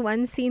about this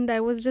one scene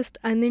that was just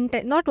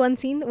not one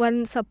scene,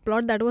 one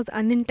subplot that was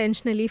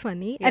unintentionally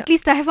funny. At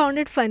least I found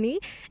it funny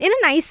in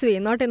a nice way,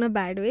 not in a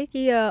bad way.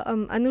 कि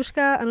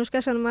अनुष्का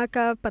शर्मा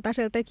का पता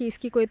चलता है कि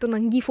इसकी कोई तो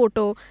नंगी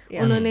फोटो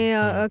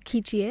उन्होंने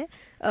खींची है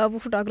वो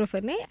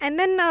फोटोग्राफर ने, एंड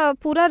देन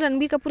पूरा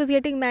Ranbir Kapoor is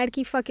getting mad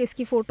कि फक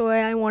इसकी फोटो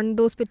है, I want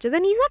those pictures,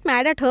 and he is not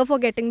mad at her for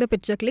getting the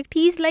picture clicked.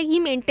 He is like, he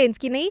maintains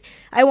कि नहीं,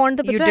 I want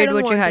the picture, you did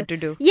what you had to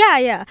do.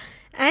 Yeah.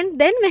 And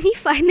then when he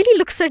finally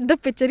looks at the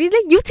picture, he's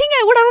like, you think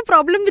I would have a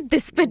problem with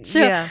this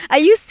picture? Are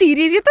you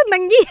serious? ये तो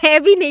नंगी है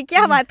भी नहीं,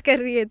 क्या बात कर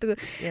रही है तू?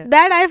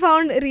 That I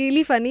found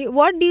really funny.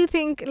 What do you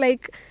think,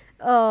 like,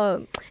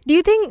 do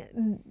you think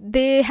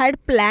they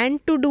had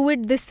planned to do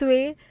it this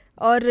way?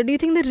 Or do you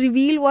think the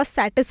reveal was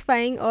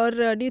satisfying? Or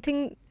do you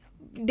think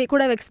they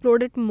could have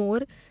explored it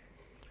more?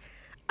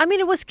 I mean,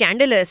 it was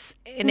scandalous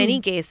in any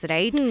case,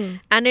 right?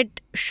 And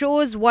it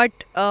shows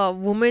what a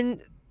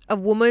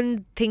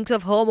woman thinks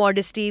of her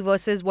modesty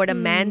versus what a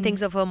man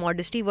thinks of her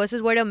modesty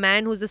versus what a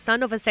man who's the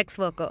son of a sex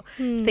worker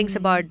thinks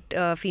about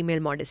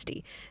female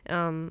modesty.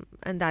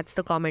 And that's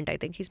the comment I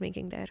think he's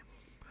making there.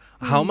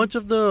 How much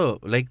of the,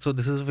 like, so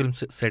this is a film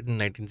set in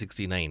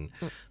 1969.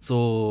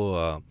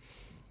 So,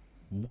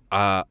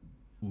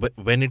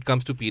 when it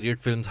comes to period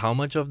films, how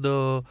much of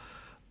the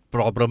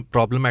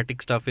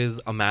problematic stuff is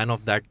a man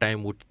of that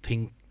time would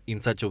think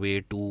in such a way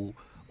to,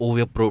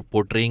 we're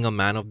portraying a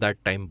man of that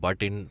time,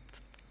 but in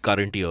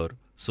current year,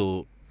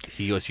 so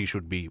he or she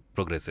should be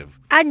progressive.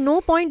 At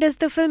no point does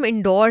the film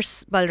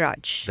endorse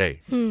Balraj. Right.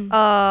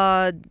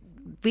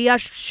 We are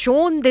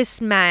shown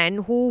this man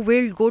who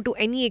will go to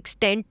any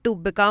extent to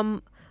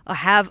become a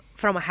have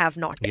from a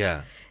have-not.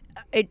 Yeah.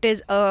 It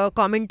is a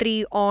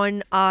commentary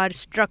on our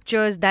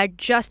structures that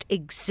just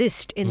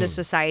exist in the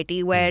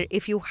society, where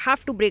if you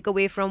have to break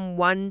away from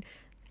one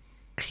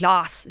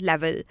class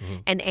level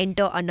and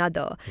enter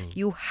another.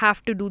 You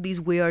have to do these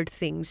weird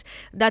things.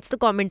 That's the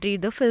commentary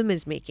the film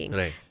is making.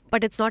 Right.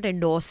 But it's not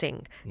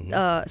endorsing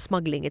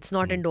smuggling. It's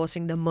not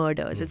endorsing the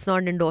murders. It's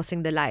not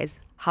endorsing the lies.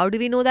 How do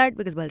we know that?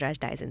 Because Balraj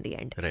dies in the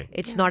end. Right.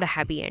 It's not a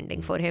happy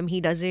ending for him. He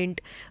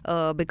doesn't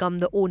become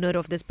the owner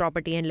of this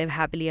property and live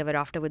happily ever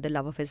after with the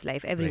love of his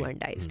life. Everyone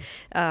dies.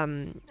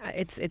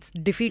 It's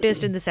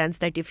defeatist in the sense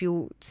that if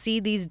you see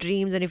these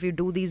dreams and if you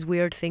do these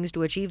weird things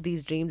to achieve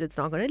these dreams, it's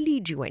not going to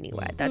lead you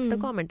anywhere. That's the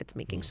comment it's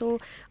making. So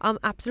I'm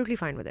absolutely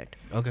fine with it.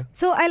 Okay.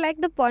 So I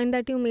like the point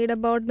that you made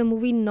about the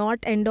movie not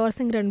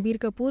endorsing Ranbir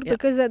Kapoor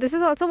because this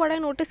is also what I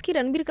noticed कि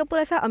Ranbir Kapoor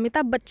ऐसा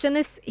Amitabh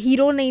Bachchan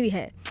hero नहीं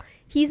है.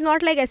 He's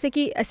not like ऐसे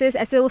कि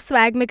ऐसे वो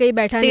swag में कहीं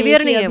बैठा Savior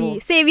नहीं है वो.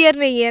 सेवियर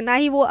नहीं है ना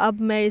ही वो अब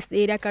मैं इस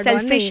एरिया का डॉन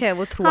नहीं. Selfish है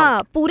वो throughout.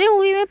 हाँ पूरे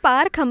मूवी में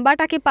पार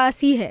खंबाटा के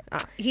पास ही है.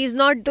 He's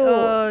not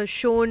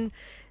shown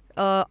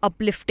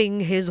uplifting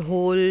his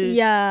whole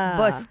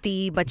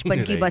बस्ती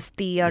बचपन की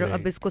बस्ती और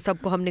अब इसको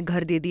सबको हमने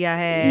घर दे दिया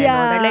है.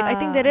 Like I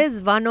think there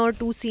is 1 or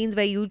 2 scenes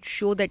where you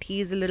show that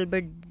he is a little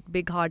bit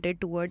big-hearted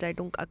towards. I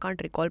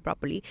can't recall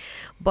properly,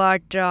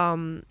 but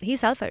he's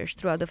selfish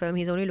throughout the film.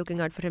 He's only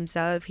looking out for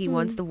himself. He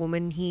wants the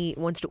woman. He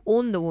wants to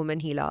own the woman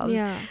he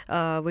loves,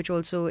 which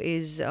also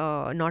is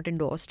not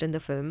endorsed in the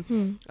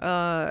film.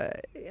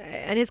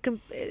 And his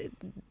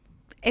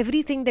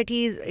everything that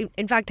he's,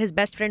 in fact, his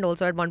best friend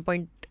also at one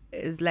point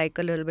is like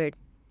a little bit,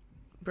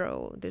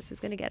 bro, this is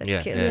gonna get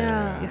us killed.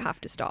 You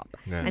have to stop.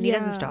 And he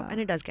doesn't stop, and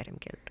it does get him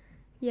killed.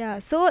 Yeah,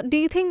 so do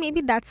you think maybe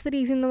that's the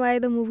reason why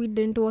the movie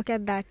didn't work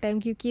at that time?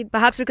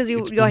 Perhaps because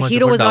your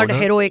hero was not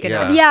heroic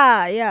enough.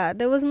 Yeah,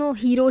 there was no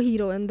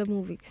hero in the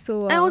movie.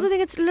 So I also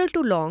think it's a little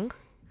too long.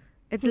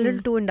 It's a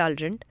little too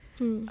indulgent.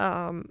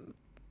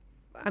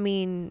 I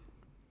mean,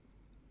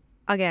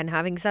 again,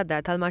 having said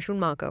that, Thalma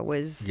Schoonmaker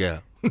was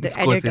the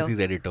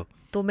editor.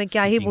 तो मैं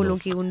क्या ही बोलूँ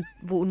कि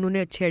उन्होंने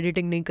अच्छी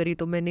editing नहीं करी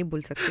तो मैं नहीं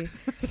बोल सकती.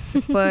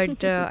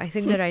 But I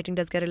think the writing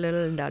does get a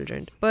little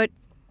indulgent. But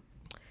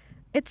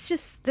it's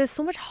just, there's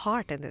so much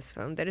heart in this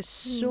film. There is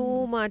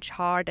so much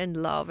heart and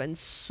love and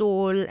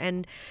soul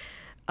and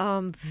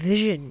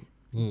vision.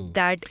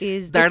 That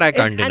I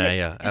can't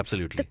deny.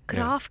 Absolutely. The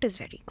craft is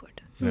very good.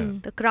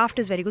 The craft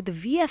is very good. The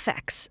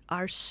VFX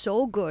are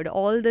so good.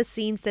 All the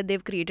scenes that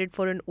they've created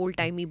for an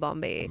old-timey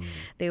Bombay.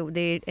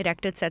 They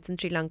erected sets in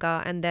Sri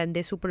Lanka and then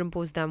they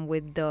superimposed them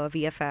with the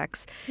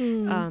VFX.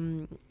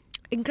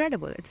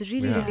 Incredible. It's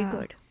really, really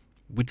good.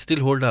 Which still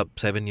hold up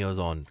 7 years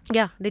on.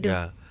 Yeah, they do.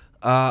 Yeah.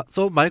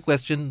 So my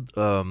question,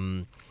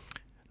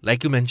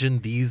 like you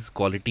mentioned, these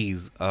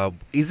qualities,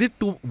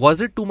 was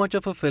it too much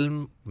of a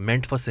film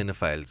meant for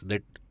cinephiles,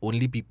 that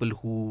only people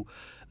who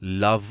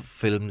love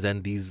films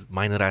and these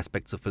minor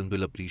aspects of film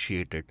will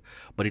appreciate it,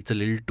 but it's a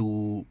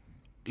little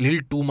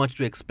too much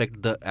to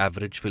expect the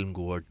average film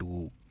goer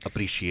to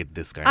appreciate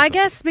this kind of I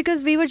guess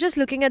because we were just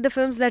looking at the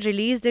films that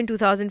released in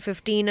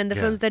 2015 and the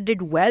films that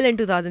did well in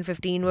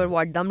 2015 were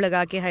what, Dum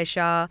Laga Ke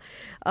Haisha,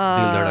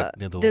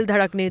 Dil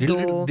Dhadakne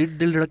Do. Did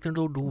Dil Dhadakne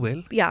Do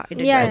well? Yeah, it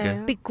did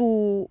well.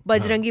 Pikku,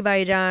 Bajrangi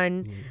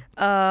Bhaijaan,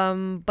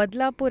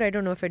 Badlapur, I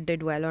don't know if it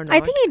did well or not. I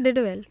think it did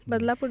well.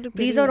 Badlapur did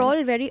These are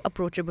all very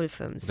approachable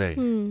films. Right.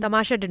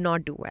 Tamasha did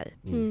not do well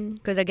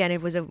because again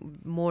it was a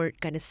more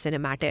kind of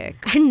cinematic.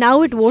 And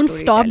now it won't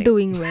stop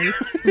doing well.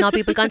 Now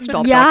people can't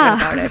stop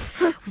talking about it.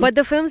 But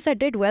the films that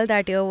did well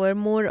that year were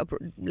more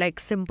like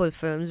simple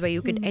films where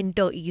you could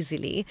enter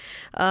easily.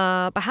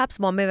 Perhaps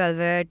Bombay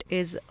Velvet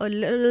is a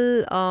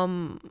little,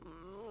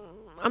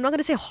 I'm not going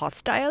to say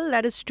hostile,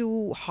 that is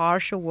too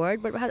harsh a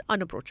word, but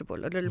unapproachable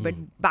a little bit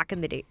back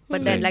in the day.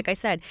 But then, like I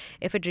said,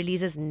 if it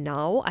releases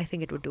now, I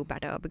think it would do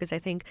better because I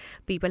think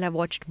people have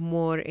watched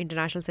more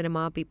international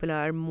cinema. People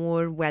are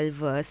more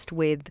well-versed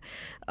with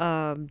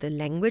the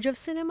language of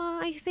cinema,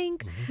 I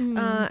think.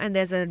 And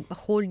there's a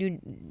whole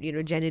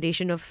new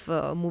generation of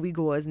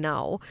moviegoers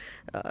now.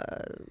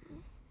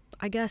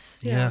 I guess,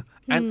 yeah.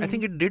 And I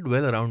think it did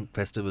well around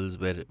festivals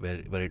where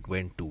it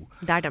went to.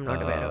 That I'm not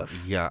aware of.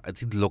 Yeah, I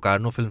think the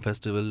Locarno Film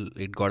Festival,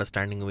 it got a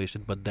standing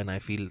ovation, but then I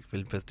feel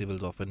film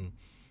festivals often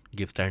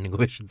give standing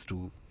ovations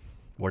to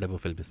whatever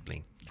film is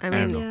playing. I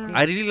don't know.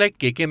 I really like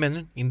KK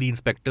Menon in the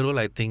Inspector role.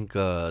 I think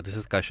this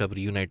is Kashyap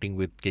reuniting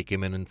with KK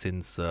Menon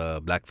since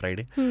Black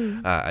Friday.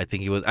 I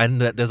think he was,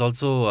 and there's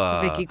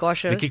also Vicky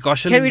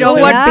Kaushal. Can we talk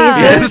about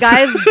Basil? This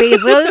guy is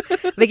Basil.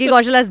 Vicky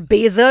Kaushal as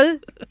Basil.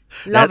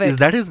 Love it. Is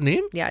that his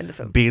name? Yeah, in the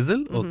film.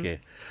 Basil? Okay.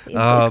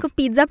 इसको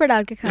pizza पे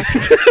डाल के खाते.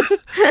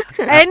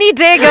 Any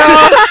day,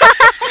 girl.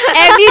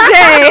 Any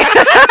day.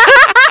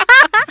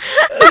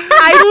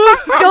 I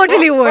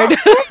totally would.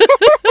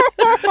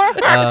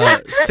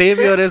 Same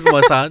here as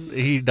Masan.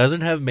 He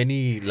doesn't have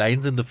many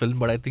lines in the film,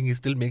 but I think he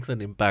still makes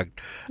an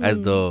impact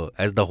as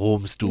the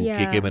Holmes to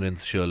KK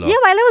Menon's Sherlock. Yeah,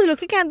 while I was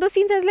looking at those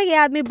scenes, I was like, ये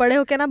आदमी बड़े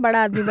होके ना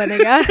बड़ा आदमी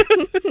बनेगा.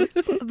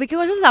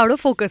 Because he was out of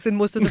focus in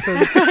most of the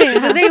film.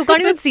 So you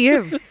can't even see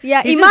him.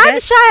 Yeah, Iman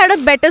Shah had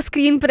a better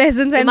screen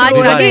presence and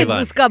Imagine role. again,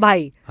 उसका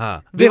भाई.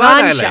 हाँ. Vivan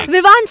I Shah. like.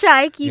 Vivan Shah,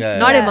 I keep. Yeah,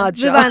 Not Imad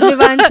Shah.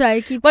 Vivan Shah,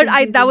 I keep. But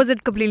that confusing. was a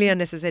completely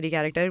unnecessary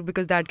character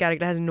because that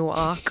character has no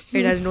arc.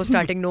 It has no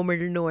starting, no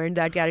middle, no end.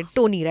 That character,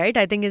 Tony, right?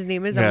 I think his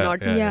name is. I'm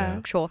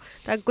not sure.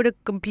 That could have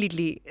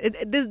completely.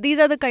 These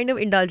are the kind of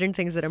indulgent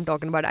things that I'm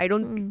talking about. I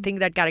don't think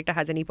that character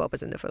has any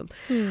purpose in the film.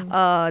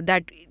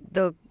 That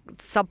the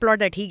subplot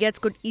that he gets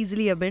could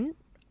easily have been,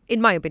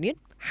 in my opinion,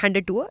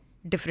 handed to a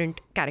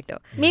different character.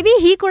 Maybe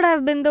he could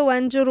have been the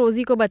one जो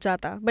रोजी को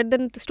बचाता, but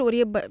then the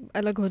story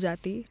अलग हो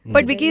जाती.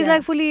 But Vicky is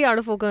like fully out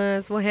of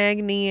focus. वो है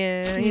नहीं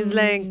है. He's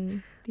like.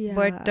 Yeah.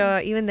 But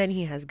even then,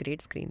 he has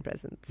great screen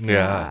presence.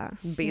 Yeah.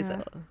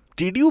 Basil.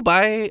 Did you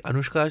buy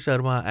Anushka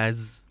Sharma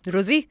as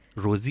Rosie?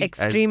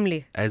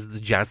 Extremely. As the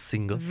jazz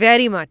singer?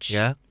 Very much.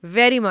 Yeah?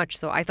 Very much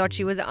so. I thought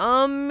she was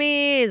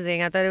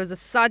amazing. I thought it was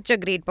such a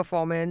great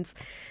performance.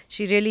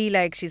 She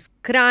really she's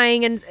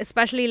crying, and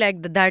especially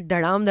that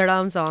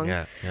Dhadam song.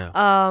 Yeah.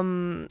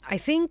 I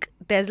think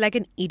there's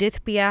an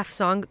Edith Piaf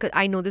song.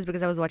 I know this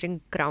because I was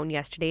watching Crown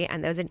yesterday,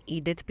 and there's an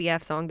Edith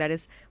Piaf song that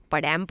is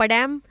Padam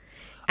Padam.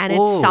 And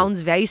it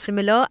sounds very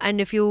similar. And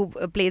if you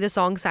play the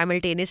song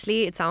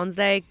simultaneously, it sounds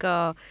like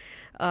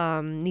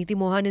Neeti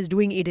Mohan is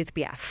doing Edith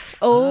Piaf.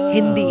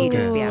 Hindi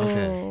Edith Piaf.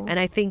 Okay. And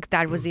I think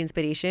that was the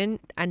inspiration.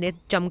 And it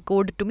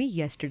jump-coded to me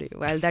yesterday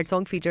while that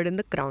song featured in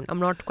The Crown. I'm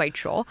not quite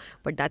sure,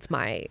 but that's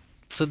my...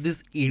 So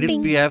this Edith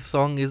Piaf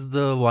song is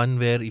the one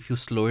where if you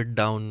slow it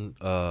down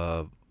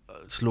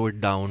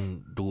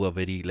to a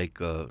very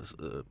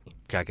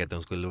क्या कहते हैं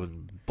उसको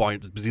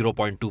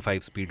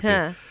 0.25 speed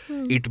पे,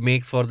 it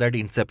makes for that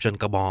Inception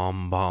ka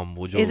bomb bomb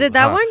वो जो Is it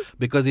that one?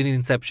 Because in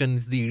Inception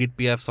it's the Edith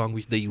Piaf song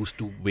which they used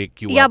to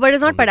wake you up. Yeah, but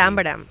it's not Padam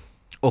Padam.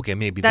 Okay,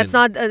 maybe that's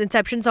then. not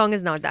Inception song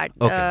is not that.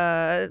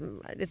 Okay.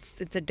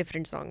 It's a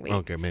different song. Wait.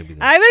 Okay, maybe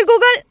then. I will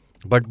Google.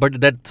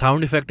 But that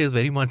sound effect is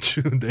very much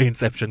the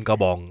Inception ka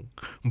bong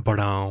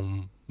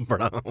badam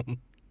badam.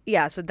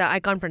 Yeah, so I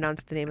can't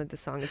pronounce the name of the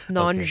song. It's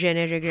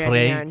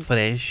non-générigérien.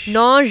 Fresh.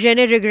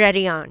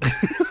 Non-générigérien.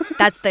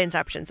 That's the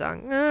Inception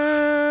song.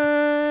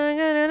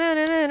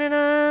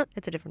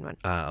 It's a different one.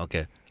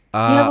 Okay. You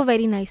have a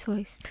very nice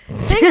voice.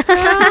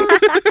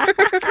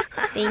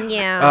 Thank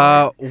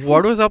you.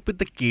 What was up with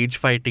the cage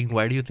fighting?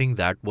 Why do you think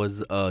that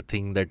was a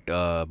thing that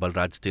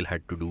Balraj still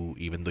had to do,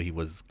 even though he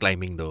was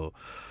climbing the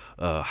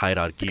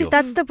hierarchy? Because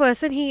that's the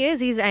person he is.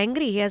 He's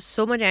angry. He has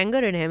so much anger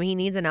in him. He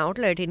needs an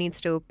outlet. He needs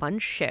to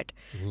punch shit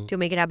to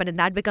make it happen. And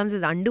that becomes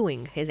his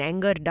undoing. His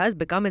anger does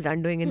become his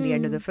undoing in the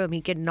end of the film. He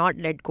cannot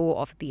let go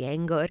of the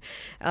anger.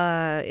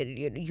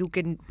 You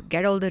can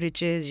get all the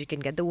riches. You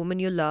can get the woman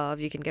you love.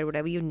 You can get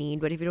whatever you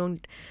need. But if you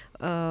don't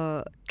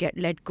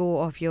let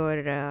go of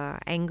your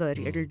anger,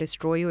 it'll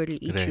destroy you. It'll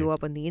eat you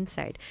up on the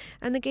inside.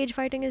 And the cage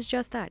fighting is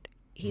just that.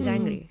 He's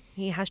angry.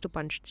 He has to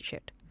punch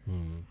shit.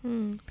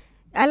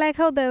 I like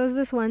how there was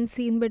this one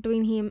scene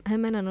between him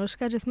and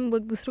Anushka जिसमें वो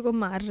एक दूसरे को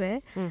मार रहे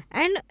हैं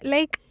and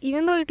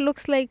even though it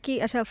looks like कि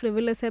अच्छा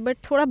frivolous है but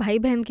थोड़ा भाई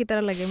बहन की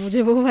तरह लगे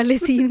मुझे वो वाले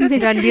scene में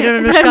रणबीर और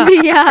Anushka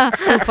yeah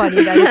so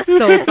funny, that is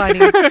so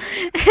funny.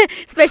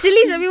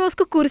 Especially जब वो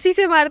उसको कुर्सी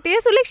से मारती है,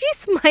 so she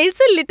smiles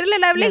a little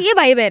and I'm like ये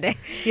भाई बहन है,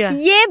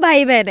 ये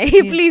भाई बहन है,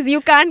 please you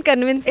can't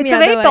convince me otherwise. It's a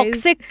very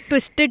toxic,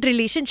 twisted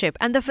relationship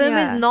and the film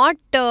is not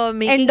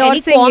making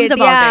Endorsing any qualms it,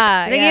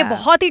 about it. ये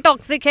बहुत ही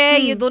toxic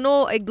है, ये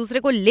दोनों एक दूसरे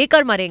को लेकर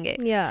मरेंगे.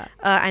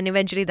 And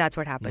eventually that's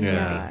what happens.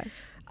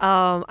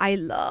 I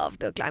love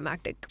the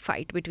climactic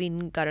fight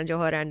between Karan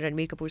Johar and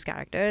Ranbir Kapoor's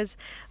characters,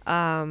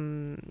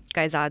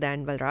 Kaizad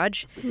and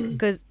Balraj,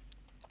 because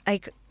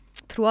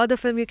throughout the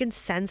film you can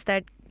sense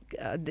that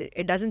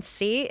it doesn't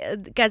say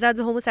Kaizad's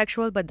a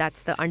homosexual, but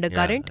that's the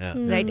undercurrent,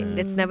 right?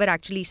 It's never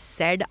actually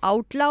said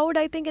out loud,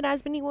 I think, in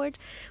as many words.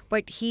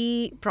 But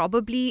he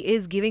probably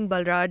is giving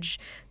Balraj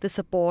the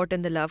support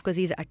and the love because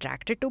he's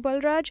attracted to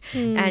Balraj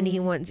and he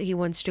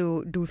wants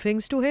to do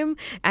things to him.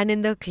 And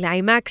in the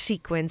climax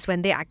sequence,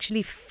 when they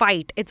actually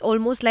fight, it's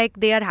almost like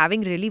they are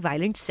having really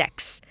violent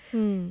sex.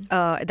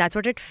 That's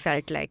what it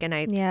felt like, and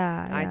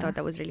I thought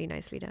that was really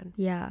nicely done.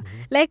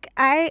 Like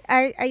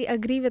I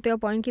agree with your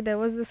point कि there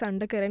was this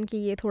undercurrent कि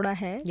ये थोड़ा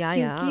है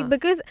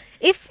because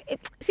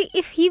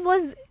if he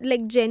was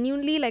like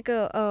genuinely like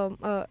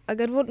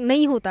अगर वो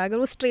नहीं होता, अगर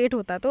वो straight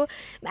होता तो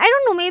I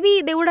don't know,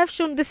 maybe they would have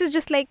shown, this is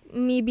just like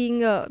me being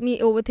me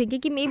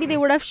overthinking कि maybe they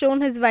would have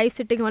shown his wife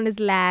sitting on his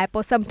lap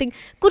or something,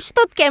 कुछ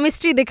तो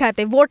chemistry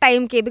दिखाते वो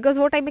time के, because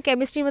वो time में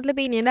chemistry मतलब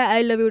ये नहीं है ना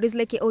I love you, it is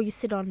like oh you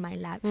sit on my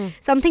lap,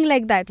 something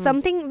like that.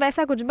 Something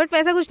वैसा कुछ, but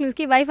वैसा कुछ नहीं,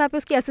 उसकी वाइफ यहाँ पे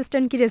उसकी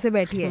असिस्टेंट की जैसे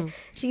बैठी है.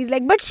 She is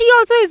like, but she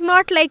also is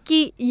not like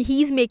कि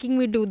he is making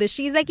me do this.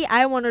 She is like कि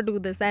I want to do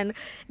this and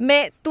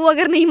मैं तू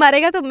अगर नहीं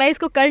मारेगा तो मैं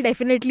इसको कल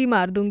definitely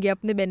मार दूंगी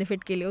अपने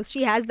benefit के लिए.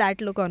 She has that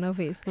look on her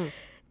face.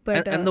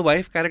 But and the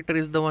wife character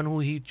is the one who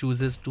he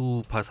chooses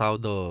to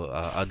phasao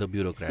the other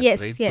bureaucrats,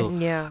 Yes, right? yes. So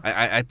Yeah.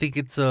 I think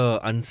it's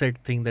a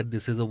unsaid thing that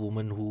this is a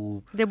woman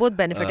who They're both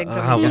benefiting from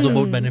they're each other.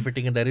 both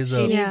benefiting, and there is She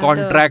a needs the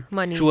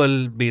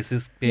contractual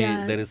basis pay.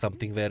 Yeah. There is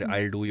something where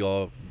I'll do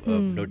your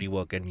dirty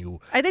work and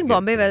you. I think get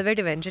Bombay paid. Velvet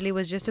eventually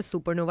was just a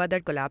supernova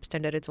that collapsed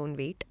under its own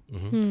weight.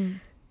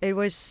 It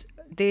was,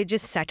 they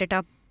just set it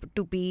up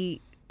to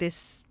be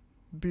this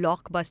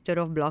blockbuster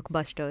of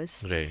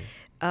blockbusters. Right.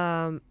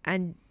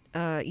 And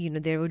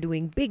they were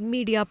doing big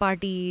media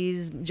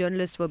parties.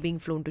 Journalists were being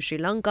flown to Sri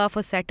Lanka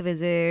for set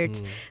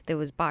visits. There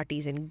was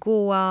parties in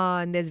Goa,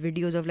 and there's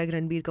videos of like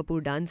Ranbir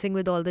Kapoor dancing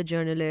with all the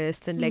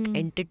journalists and like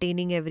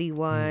entertaining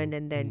everyone,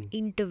 and then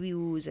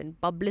interviews and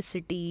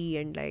publicity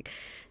and like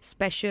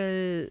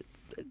special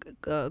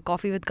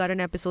Coffee with Karan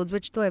episodes,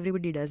 which though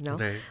everybody does now.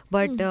 Right.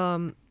 But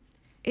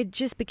it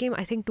just became,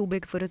 I think, too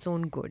big for its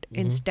own good.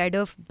 Instead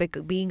of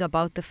being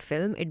about the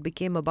film, it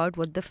became about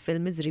what the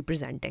film is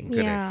representing.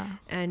 Yeah.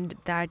 And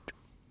that,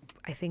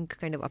 I think,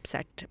 kind of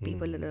upset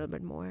people a little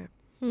bit more.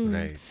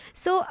 Right.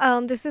 So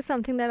this is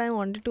something that I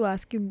wanted to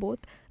ask you both.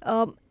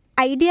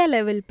 Idea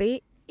level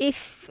पे,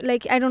 if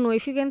like I don't know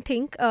if you can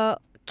think,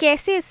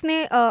 कैसे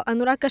इसने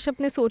अनुराग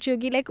कश्यप ने सोची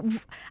होगी, like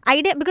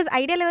idea, because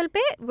idea level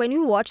पे when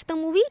you watch the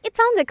movie it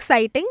sounds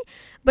exciting,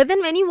 but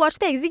then when you watch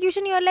the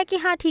execution you are like कि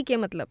हाँ ठीक है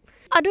मतलब.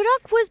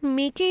 Anurag was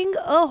making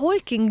a whole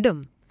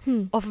kingdom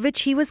of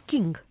which he was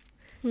king.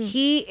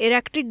 He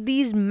erected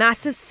these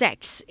massive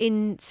sets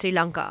in Sri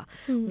Lanka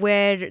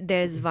where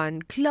there's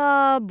one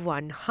club,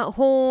 one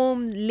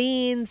home,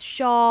 lanes,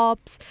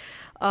 shops,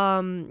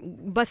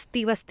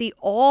 basti,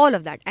 all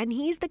of that. And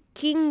he's the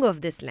king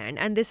of this land.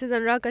 And this is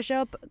Anurag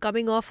Kashyap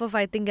coming off of,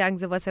 I think,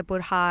 Gangs of Wasseypur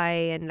High,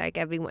 and like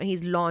everyone.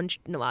 He's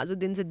launched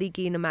Nawazuddin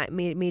Siddiqui in a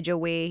major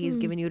way. He's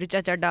given you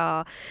Richa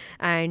Chadha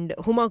and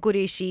Huma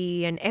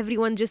Qureshi, and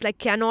everyone just like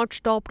cannot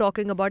stop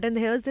talking about. And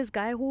here's this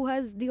guy who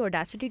has the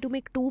audacity to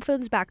make 2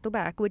 films back to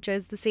back, which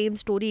is the same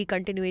story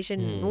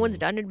continuation. No one's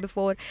done it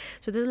before.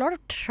 So there's a lot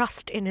of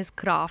trust in his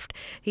craft.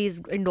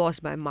 He's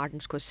endorsed by Martin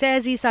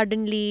Scorsese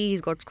suddenly.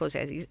 He's got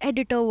Scorsese's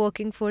editor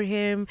working for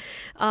him.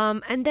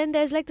 And then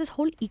there's like this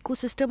whole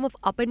ecosystem of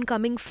up and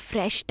coming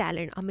fresh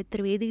talent. Amit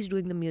Trivedi is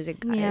doing the music,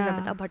 guys. Yeah.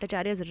 Amitabh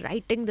Bhattacharya is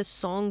writing the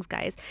songs,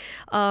 guys.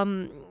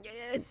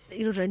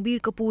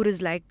 Ranbir Kapoor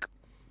is like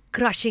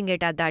crushing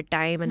it at that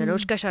time, and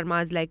Anushka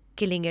Sharma is like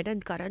killing it,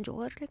 and Karan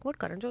Johar, like what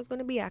Karan Johar is going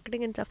to be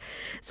acting and stuff.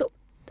 So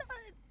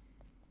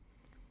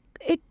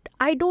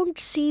I don't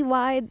see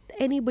why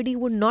anybody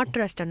would not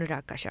trust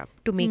Anurag Kashyap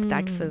to make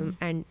that film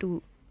and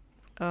to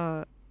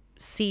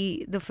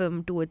see the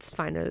film to its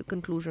final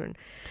conclusion.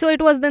 So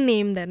it was the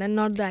name then and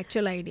not the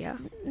actual idea.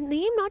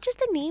 Name, not just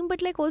the name,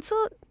 but like also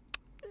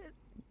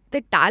the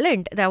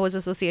talent that was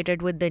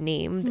associated with the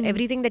name,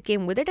 everything that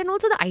came with it, and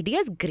also the idea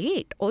is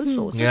great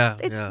also. So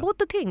it's both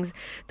the things.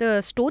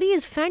 The story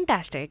is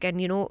fantastic, and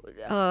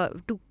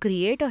to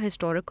create a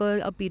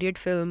historical, a period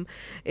film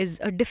is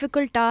a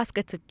difficult task.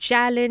 It's a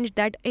challenge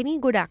that any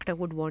good actor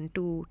would want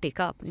to take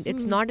up.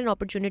 It's not an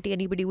opportunity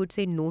anybody would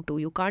say no to.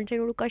 You can't say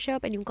no to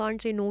Kashyap, and you can't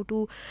say no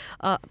to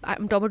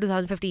I'm talking about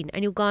 2015,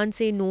 and you can't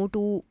say no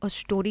to a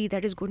story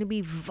that is going to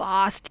be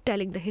vast,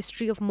 telling the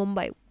history of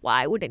Mumbai.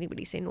 Why would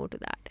anybody say no to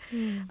that?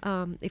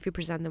 If you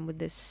present them with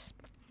this,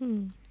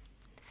 and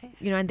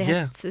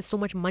there's so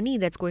much money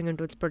that's going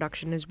into its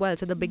production as well.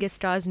 So the biggest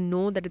stars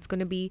know that it's going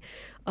to be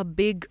a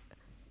big,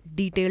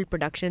 detailed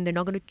production. They're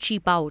not going to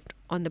cheap out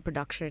on the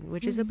production,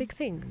 which is a big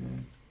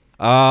thing.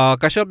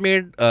 Kashyap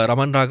made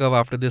Raman Raghav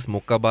after this,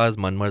 Mukkabaz,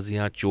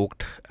 Manmarziyan,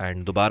 Choked,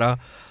 and Dobara.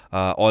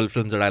 All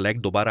films that I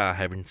like. Dobara I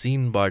haven't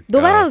seen, but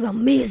Dobara was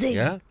amazing.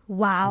 Yeah.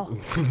 Wow.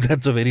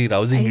 That's a very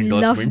rousing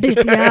endorsement. Loved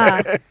it.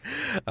 Yeah.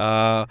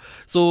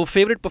 So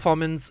favorite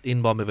performance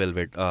in Bombay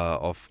Velvet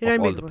of all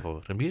Ranbir the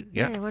Kapoor. Ranbir?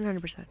 Yeah,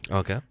 100%.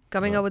 Okay.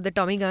 Coming out with the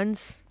Tommy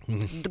guns.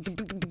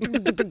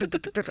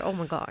 Oh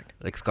my God.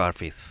 Like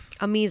Scarface.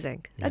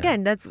 Amazing. Yeah.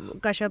 Again, that's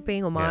Kashyap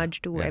paying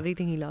homage to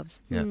everything he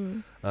loves. Yeah.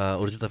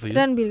 Urjita for you?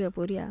 Ranbir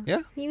Kapoor, yeah.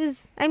 Yeah? He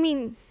was, I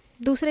mean,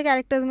 दूसरे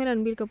characters में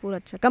रणबीर कपूर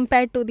अच्छा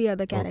compared to the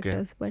other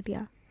characters, but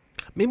yeah.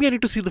 Maybe I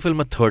need to see the film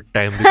a 3rd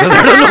time because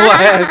I don't know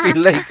why I feel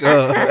like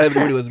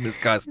everybody was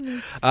miscast.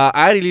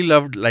 I really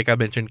loved, like I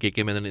mentioned,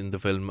 KK Menon in the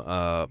film.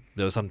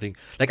 There was something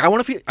like I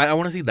want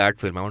to see that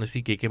film. I want to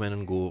see KK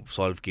Menon go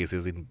solve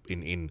cases in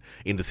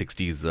the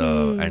 60s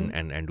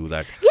and do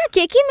that. Yeah,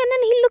 KK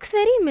Menon, he looks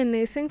very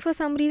menacing for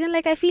some reason.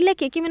 Like I feel like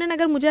KK Menon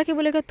अगर मुझे आके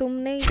बोलेगा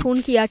तुमने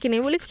खून किया कि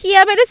नहीं, बोले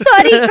किया मैंने,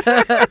 sorry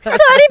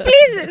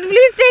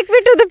please take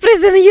me to the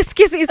prison.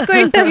 इसको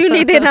interview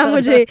नहीं देना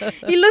मुझे.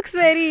 He looks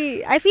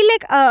very, I feel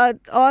like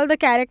all the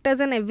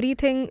characters and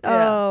everything,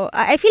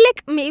 I feel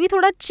like maybe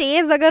थोड़ा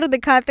chase अगर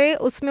दिखाते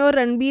उसमें और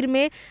रणबीर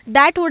में,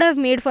 that would have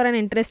made for an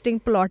interesting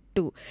plot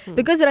too.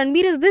 Because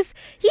Ranbir is this,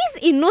 he's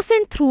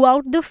innocent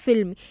throughout the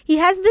film. He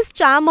has this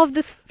charm of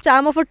a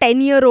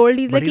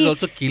 10-year-old. But he's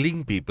also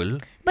killing people.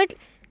 But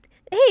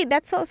hey,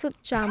 that's also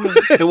charming.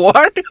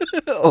 What?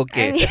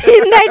 Okay. I mean,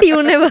 in that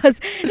universe.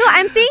 No,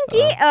 I'm saying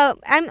ki,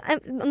 I'm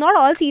not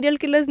all serial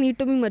killers need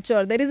to be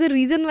mature. There is a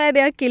reason why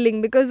they are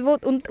killing, because वो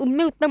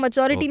उनमें उतना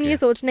maturity नहीं है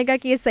सोचने का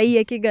कि ये सही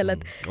है कि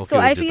गलत. So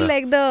I feel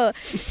like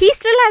he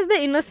still has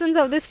the innocence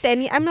of this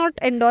 10. I'm not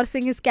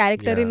endorsing his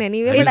character in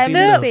any way, but I'm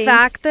just the saying.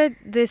 fact that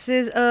this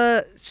is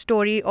a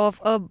story of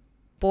a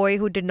boy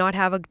who did not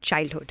have a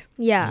childhood.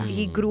 Yeah.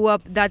 He grew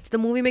up. The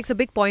movie makes a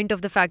big point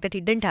of the fact that he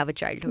didn't have a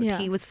childhood. Yeah.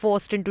 He was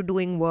forced into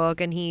doing work,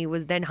 and he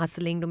was then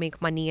hustling to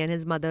make money, and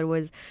his mother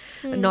was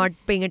not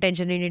paying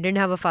attention, and he didn't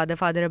have a father.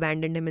 Father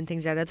abandoned him and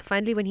things like that. So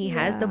finally, when he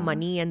has the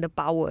money and the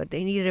power,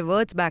 then he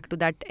reverts back to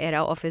that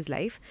era of his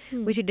life,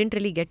 which he didn't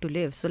really get to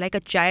live. So like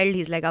a child,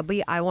 he's like,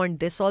 Abhi, I want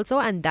this also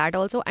and that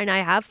also, and I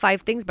have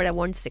 5 things, but I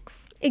want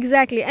 6.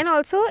 Exactly. And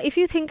also, if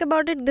you think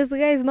about it, this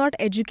guy is not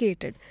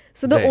educated.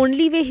 So the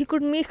only way he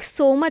could make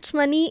so much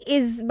money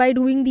is by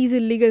doing these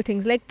illegal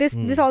things. Like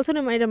this also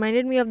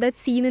reminded me of that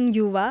scene in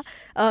Yuva.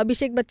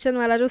 Abhishek Bachchan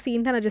वाला जो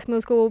scene था ना, जिसमें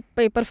उसको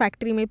paper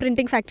factory में,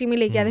 printing factory में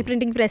लेके आते,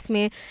 printing press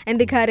में, and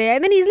दिखा रहे हैं.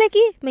 And then he's like,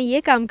 मैं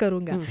ये काम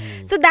करूँगा.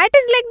 So that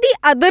is like the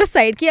other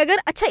side, कि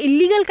अगर अच्छा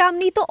illegal काम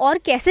नहीं तो और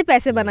कैसे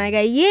पैसे बनाएगा?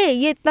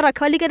 ये इतना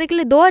रखवाली करने के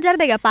लिए 2000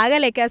 देगा,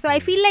 पागल है क्या? So I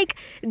feel like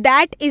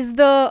that is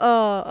the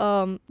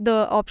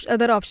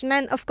other option.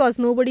 And of course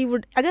nobody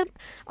would, अगर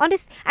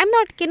honest, I'm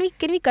not, can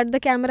we cut the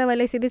camera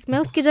while I say this? मैं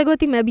उसकी जगह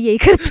होती मैं भी यही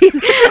करती.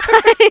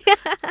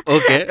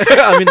 Okay.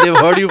 I mean, they've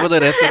heard you for the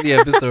rest of the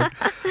episode.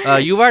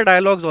 Yuva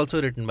dialogues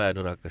also written by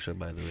Anurag Kashyap,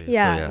 by the way.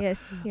 Yeah,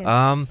 so,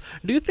 yes.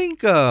 Do you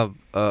think,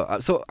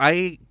 so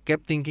I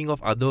kept thinking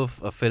of other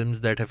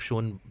films that have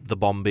shown the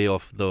Bombay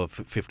of the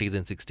 50s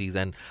and 60s,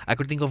 and I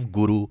could think of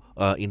Guru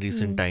in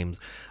recent times.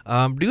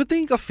 Do you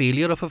think a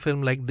failure of a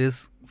film like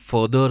this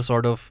further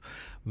sort of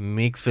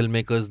makes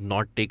filmmakers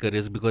not take a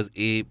risk? Because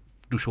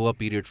to show a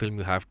period film,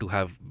 you have to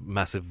have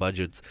massive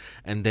budgets,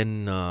 and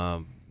then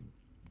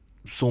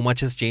so much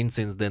has changed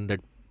since then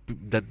that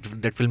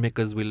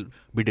filmmakers will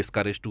be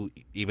discouraged to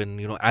even,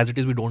 as it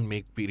is, we don't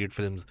make period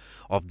films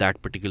of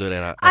that particular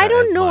era. I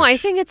don't know. much. I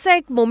think it's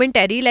like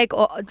momentary. Like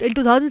in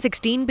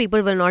 2016,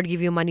 people will not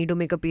give you money to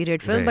make a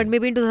period film, but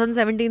maybe in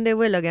 2017 they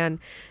will again.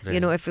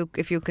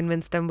 If you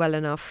convince them well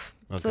enough.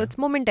 So it's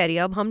momentary.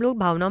 अब हम लोग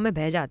भावनाओं में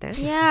बह जाते हैं.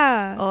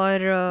 Yeah.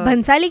 और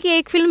भंसाली की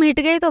एक फिल्म हिट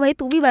गई तो भाई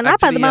तू भी बना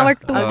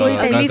पद्मावत 2 कोई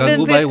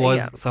telefilm. Gangubai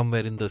was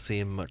somewhere in the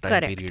same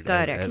time period.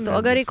 Correct. तो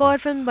अगर एक और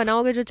फिल्म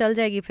बनाओगे जो चल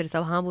जाएगी फिर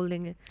सब हाँ बोल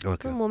देंगे.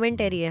 तो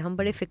momentary है. हम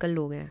बड़े fickle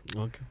लोग हैं.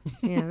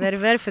 Yeah,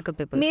 very fickle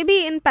people. Maybe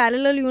in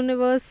parallel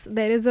universe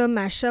there is a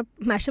mashup.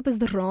 Mashup is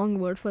the wrong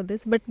word for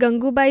this, but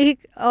Gangubai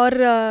और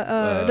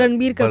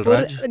Ranbir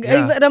Kapoor,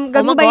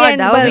 Gangubai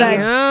and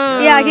Balraj.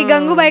 Yeah, कि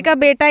Gangubai का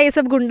बेटा ये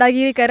सब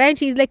गुंडागिरी कर रहा है.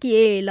 She's like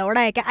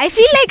लौड़ा है क्या? I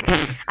feel like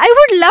I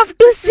would love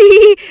to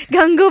see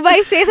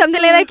Gangubai say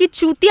something like that कि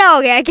चूतिया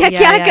हो गया है क्या?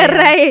 क्या कर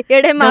रहा है?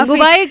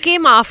 Gangubai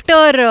came after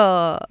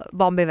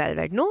Bombay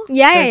Velvet, no?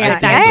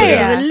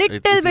 Yeah. A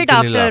little bit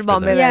after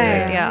Bombay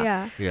Velvet.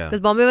 Yeah. Because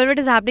Bombay Velvet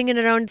is happening in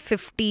around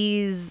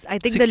 50s. I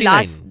think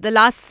 69. the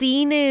last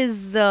scene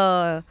is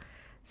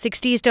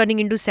 60s turning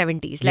into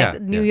 70s,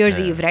 like New Year's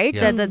Eve, right?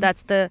 Yeah.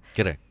 That's the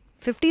Correct.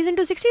 50s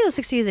into 60s or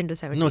 60s into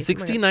 70s? No,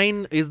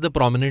 69 is the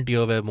prominent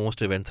year where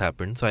most events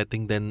happen. So I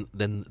think then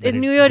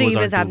New Year Eve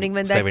is happening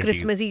when that 70s.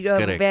 Christmas Eve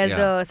wears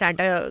the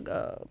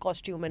Santa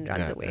costume and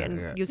runs away,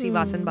 and you see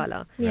Vasan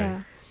Bala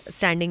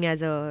standing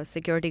as a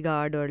security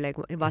guard, or like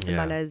Vasan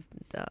Bala is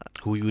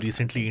who you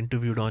recently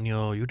interviewed on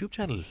your YouTube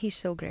channel. He's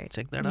so great.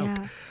 Check that out.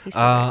 He's so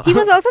great. He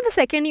was also the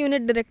second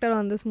unit director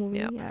on this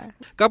movie.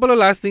 Couple of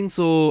last things.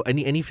 So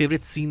any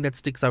favorite scene that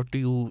sticks out to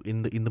you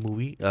in the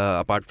movie,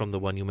 apart from the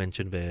one you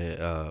mentioned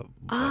where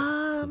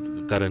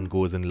Karan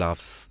goes and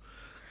laughs?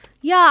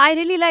 Yeah, I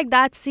really like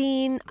that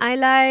scene. I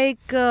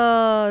like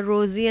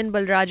Rosie and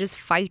Balraj's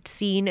fight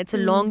scene. It's a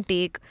long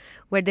take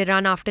where they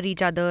run after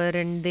each other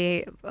and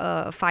they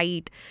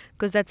fight,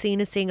 because that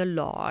scene is saying a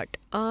lot.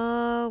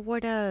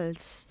 What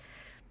else?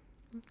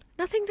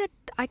 Nothing that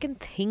I can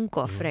think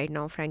of right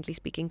now, frankly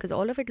speaking, because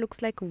all of it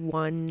looks like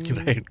one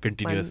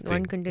continuous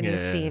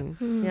scene.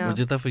 Yeah.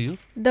 Urjita, for you?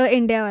 The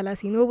India wala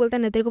scene. वो बोलता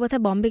है तेरे को पता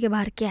है बॉम्बे के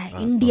बाहर क्या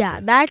है? India.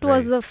 That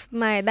was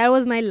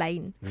my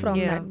line from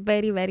that.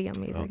 Very, very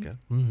amazing.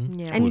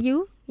 Okay. And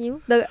you?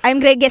 I'm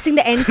guessing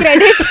the end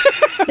credit.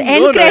 The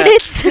end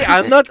credits. See,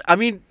 I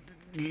mean,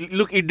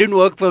 look, it didn't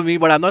work for me,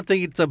 but I'm not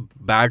saying it's a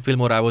bad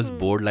film or I was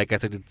bored. Like I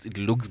said, it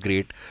looks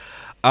great.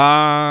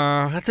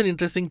 That's an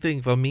interesting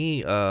thing for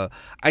me.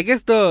 I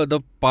guess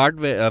the part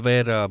where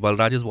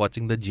Balraj is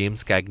watching the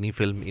James Cagney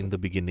film in the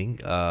beginning,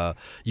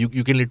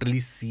 you can literally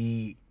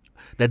see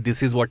that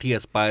this is what he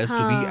aspires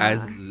to be,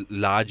 as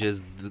large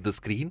as the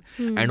screen,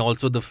 and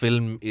also the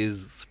film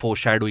is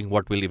foreshadowing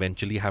what will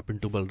eventually happen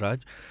to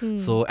Balraj.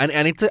 So and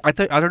I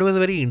thought it was a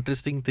very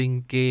interesting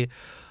thing.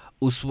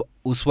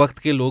 उस वक्त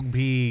के लोग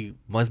भी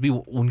must be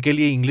उनके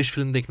लिए English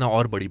film देखना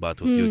और बड़ी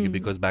बात होती होगी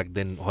because back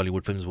then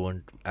Hollywood films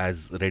weren't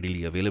as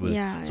readily available.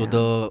 So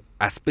the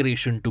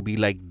aspiration to be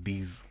like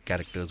these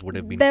characters would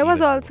have been. There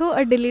was also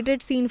a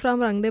deleted scene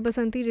from रंग दे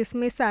बसंती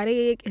जिसमें सारे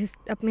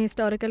अपने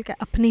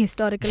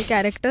historical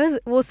characters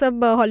वो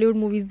सब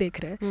हॉलीवुड मूवीज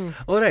देख रहे हैं.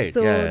 Oh right.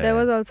 So there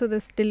was also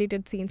this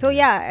deleted scene. So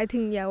I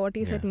think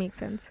what you said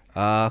makes sense.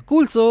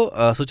 Cool. So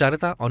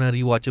Sucharita, on a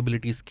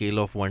rewatchability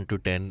scale of 1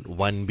 to 10,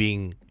 1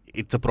 being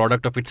it's a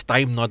product of its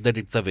time, not that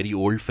it's a very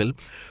old film,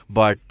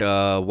 but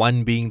 1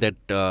 being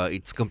that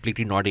it's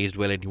completely not aged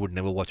well and you would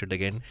never watch it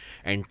again,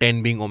 and 10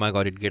 being oh my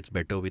god it gets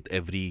better with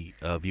every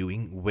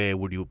viewing,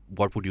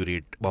 what would you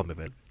rate Bombay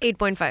Velvet?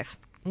 8.5.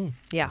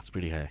 Yeah, it's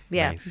pretty high.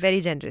 Yeah, Nice.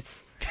 very generous.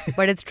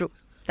 But it's true.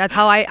 That's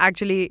how I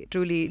actually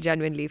truly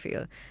genuinely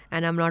feel,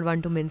 and I'm not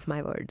one to mince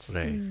my words.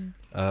 Right.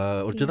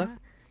 Urjita?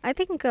 I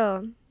think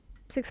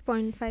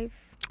 6.5.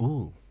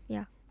 Ooh.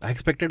 Yeah. I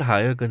expected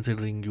higher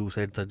considering you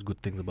said such good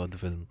things about the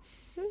film.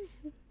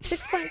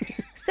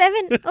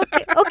 6.7.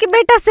 Okay,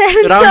 beta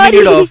 7. Rounding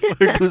it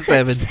Sorry. off to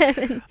 7.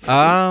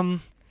 7.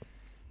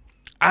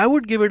 I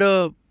would give it a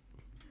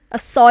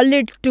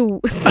solid 2.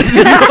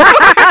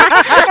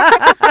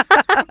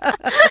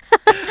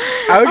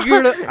 I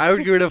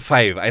would give it a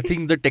 5. I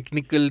think the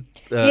technical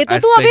ये तो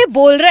तू अभी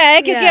बोल रहा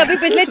है क्योंकि Yeah. अभी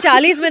पिछले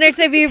 40 मिनट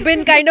से we've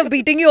been kind of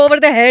beating you over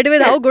the head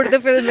with how good the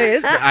film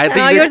is. I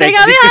think the you're saying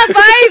अभी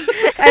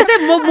 5. ऐसे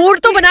मूड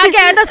तो बना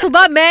के आया था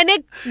सुबह मैंने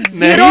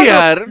नहीं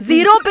यार.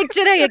 जीरो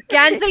पिक्चर है ये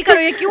कैंसिल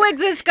करो ये क्यों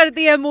एग्जिस्ट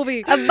करती है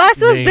मूवी.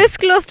 Abbas was नहीं. this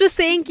close to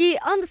saying कि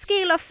on the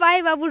scale of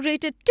 5 I would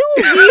rate it 2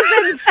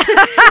 reasons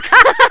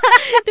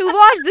to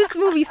watch this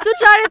movie.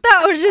 Sucharita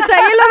Urjita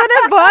ये लोगों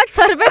ने बहुत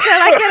सर पे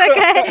चढ़ा के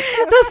रखा है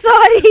तो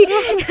sorry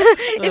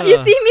if you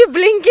see me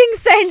blinking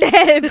send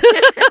help.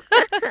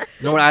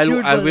 No,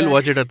 I will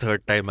watch it a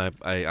third time.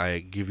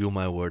 I give you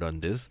my word on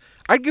this.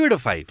 I'd give it a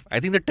 5. I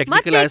think the मत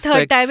technical देख aspects.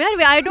 Third time यार.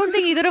 I don't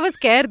think either of us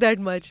care that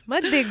much.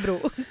 मत देख bro.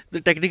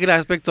 The technical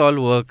aspects all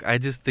work. I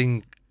just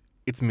think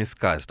it's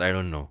miscast. I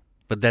don't know,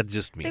 but that's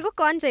just me. देखो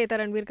कौन चाहिए था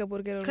रणबीर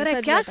कपूर के role में? Correct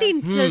सच क्या बता.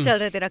 सीन चल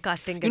रहा है तेरा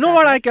कास्टिंग के You know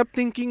what I kept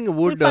thinking?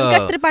 Would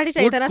Pankaj Tripathi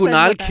चाहिए था ना, सच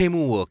Kunal बता.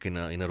 Khemu work in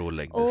a role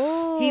like this?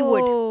 Oh, He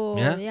would.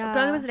 Yeah?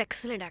 Kunal was an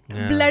excellent actor.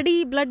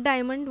 Yeah. Blood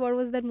Diamond. What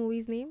was that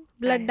movie's name?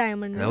 Blood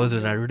Diamond. That was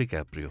Leonardo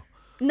DiCaprio.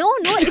 No,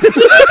 इसकी भी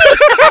थी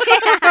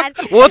यार.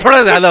 वो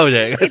थोड़ा ज्यादा हो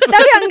जाएगा. इतना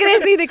भी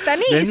अंग्रेज नहीं दिखता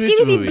नहीं. Then इसकी which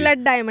भी थी movie?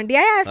 Blood Diamond.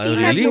 Yeah, I've seen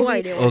that Really? movie. No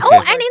idea. Okay.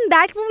 Oh, and in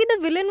that movie the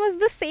villain was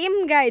the same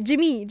guy,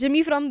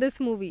 Jimmy from this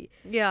movie.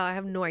 Yeah, I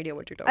have no idea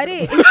what you're talking Arey,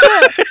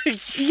 about.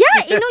 it's a, yeah,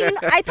 you know,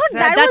 I thought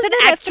that That's was an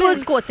the actual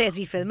reference.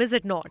 Scorsese film, is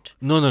it not?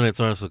 No,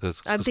 it's not a Scorsese.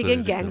 I'm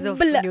thinking Gangs of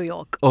Bl- New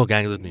York. Oh,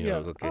 Gangs of New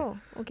York. Okay. Oh,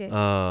 okay.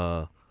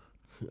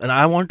 And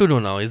I want to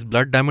know now: is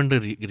Blood Diamond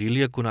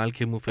really a Kunal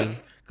Khemu film?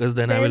 Because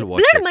then I will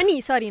watch Blood it. Money,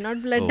 sorry,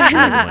 not Blood Oh,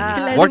 Diamond. Blood Money.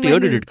 Blood What year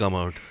Money. did it come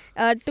out?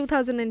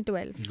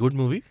 2012. Good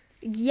movie.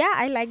 Yeah,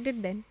 I liked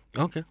it then.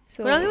 Okay.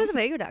 So Kunal was a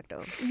very good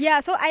actor. yeah,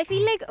 so I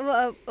feel like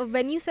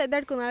when you said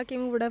that Kunal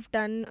Khemu would have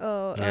done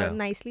Yeah.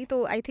 nicely,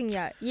 तो I think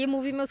ये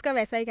movie में उसका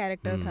वैसा ही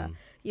character था.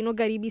 You know,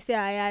 गरीबी से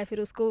आया है, फिर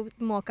उसको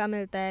मौका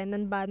मिलता है, and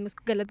then बाद में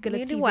उसको गलत वो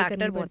चीजें एक्टर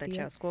करनी बहुत पड़ती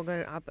अच्छा है. है. उसको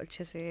अगर आप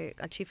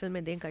अच्छी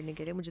फिल्में दें करने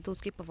के लिए मुझे तो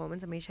उसकी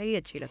परफॉर्मेंस हमेशा ही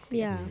अच्छी लगती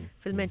है. Yeah.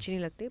 फिल्में अच्छी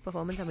नहीं लगती,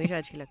 परफॉर्मेंस हमेशा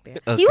अच्छी लगती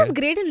है. He was Okay.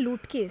 great in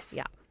Loot Case.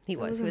 Yeah, he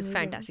was amazing.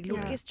 fantastic. Luke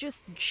Yeah. Cage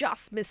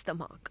just missed the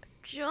mark.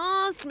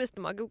 Just missed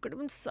the mark. It could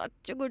have been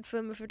such a good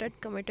film if it had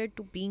committed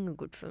to being a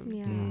good film.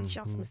 Yeah.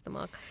 Just missed the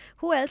mark.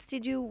 Who else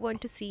did you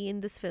want to see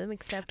in this film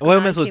except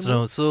What am I Kunal सोच रहा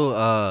Khemu? हूँ? So,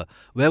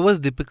 where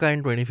was Deepika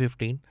in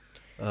 2015?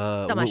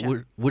 Tamasha.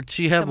 Would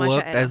she have Tamasha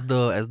worked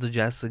era. as the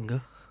jazz singer?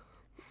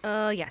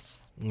 Yes.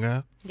 Yeah.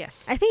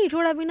 Yes. I think it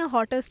would have been a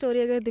hotter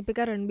story अगर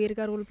दीपिका रणबीर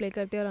का role play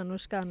करती और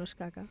अनुष्का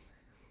का.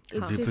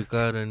 It's just,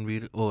 Deepika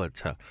Ranveer. Oh,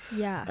 अच्छा.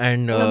 yeah.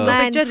 And Man.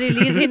 Picture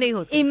release ही नहीं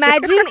होती.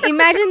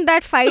 Imagine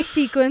that fight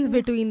sequence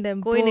between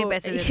them. कोई नहीं Bo-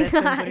 पैसे देता इस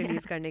फिल्म को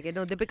रिलीज करने के.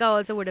 No, Deepika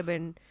also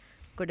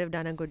could have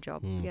done a good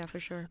job. Yeah,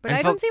 for sure. But And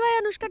I for- don't see why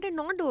Anushka did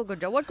not do a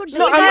good job. What could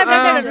No, Deepika have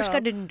done that I'm-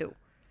 Anushka didn't do?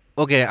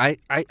 okay,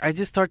 I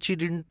just thought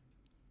she didn't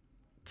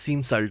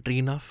seem sultry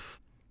enough.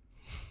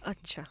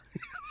 अच्छा.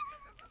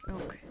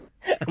 Okay.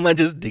 Am I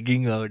just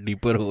digging a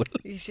deeper hole?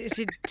 She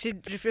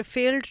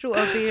failed to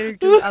appeal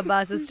to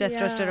Abbas's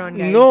testosterone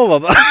guys. No,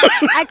 Baba.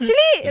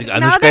 Actually, now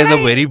Anushka that is a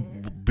I- very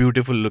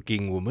beautiful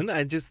looking woman.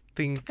 I just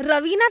think,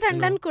 Raveena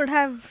Tandon could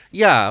have.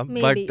 yeah,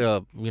 Maybe.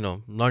 but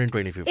not in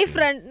 2015. If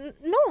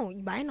no,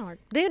 why not?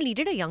 They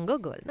needed a younger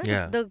girl. Na?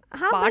 Yeah. The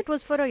हाँ, part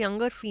was for a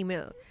younger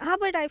female.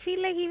 But I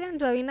feel like even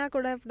Raveena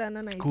could have done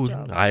a nice Cool.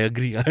 job. I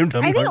agree. I'm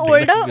I think not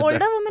older denying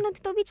with that. women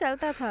होती तो भी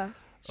चलता था.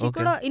 She Okay.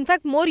 could have, in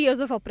fact, more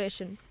years of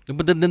operation.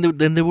 But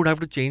then they would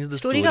have to change the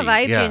story. Story का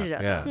vibe yeah, change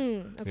जाता yeah. है.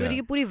 Story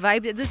की पूरी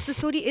vibe. The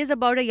story is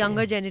about a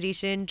younger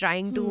generation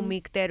trying to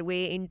make their way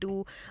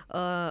into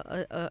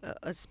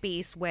a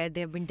space where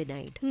they have been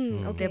denied.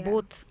 Okay. They're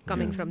both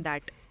coming from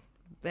that,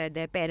 where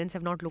their parents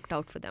have not looked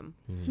out for them.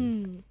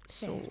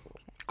 So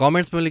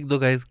comments में लिख दो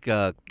guys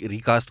क्या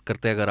recast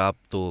करते अगर आप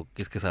तो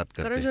किसके साथ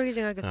करते करण जौहर की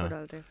जगह किसको हाँ.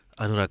 डालते हैं?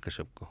 अनुराग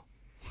कश्यप को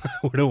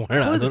would have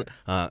wanted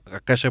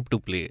Kashyap to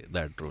play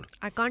that role.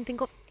 I can't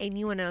think of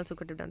anyone else who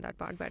could have done that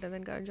part better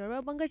than Karan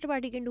Johar. Pankaj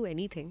Tripathi can do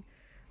anything,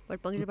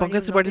 but Pankaj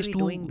Tripathi is really too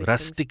doing big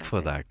rustic things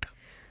for that that.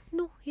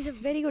 way. No, he's a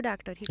very good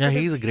actor. He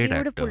He's a great He would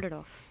have actor. pulled it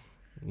off.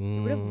 He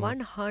would have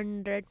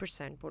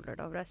 100% pulled it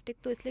off. Rustic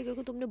तो इसलिए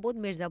क्योंकि तुमने बहुत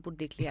मिर्जापुर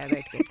देख लिया है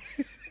बैठ के.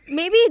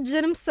 Maybe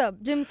Jim Sab.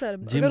 Jim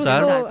अगर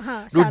Sab? उसको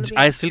हाँ Dude,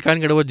 I still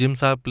can't get over Jim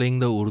Saab playing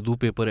the Urdu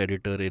paper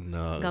editor in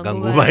Gangubai.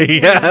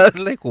 Gangubai. Yeah, I was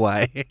like,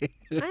 why?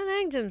 I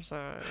like Jim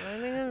Sir. I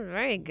think he's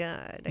very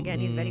good. Again,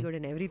 he's very good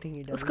in everything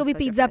he does. उसको भी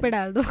Such a pizza fan. पे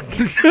डाल दो.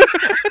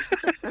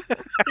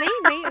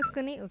 नहीं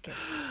उसको नहीं. Okay.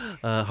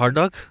 Hot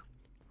dog?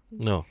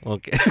 No,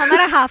 okay.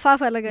 हमारा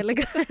half अलग अलग.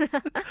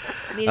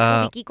 मेरे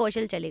को विकी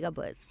कौशल चलेगा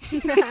बस.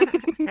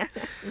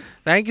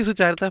 Thank you,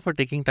 Sucharita, for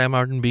taking time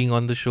out and being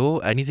on the show.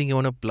 Anything you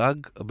want to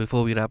plug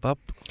before we wrap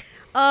up?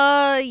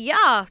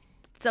 Yeah.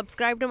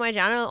 Subscribe to my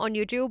channel on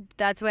YouTube.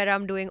 That's where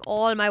I'm doing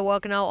all my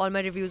work now, all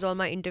my reviews, all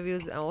my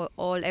interviews,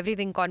 all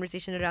everything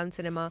conversation around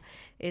cinema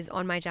is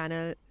on my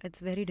channel. It's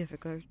very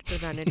difficult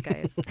to run it,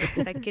 guys. It's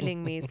like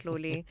killing me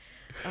slowly.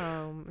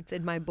 It's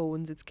in my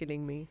bones. It's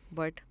killing me.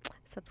 But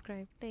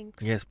subscribe.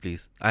 Thanks. Yes,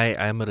 please. I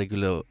am a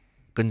regular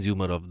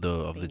consumer of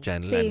the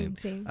channel,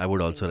 Same. I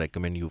would also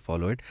recommend you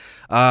follow it.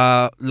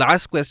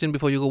 Last question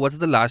before you go: what's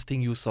the last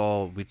thing you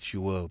saw which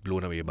you were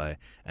blown away by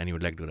and you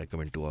would like to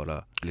recommend to all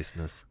our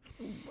listeners?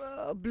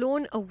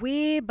 Blown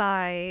away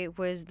by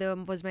was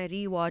my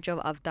rewatch of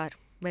Avatar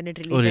when it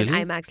released in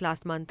IMAX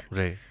last month.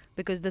 Right.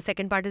 Because the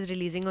second part is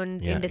releasing in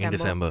December. In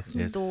December,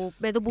 yes. तो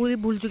मैं तो पूरी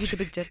भूल चुकी थी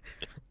picture.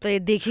 तो ये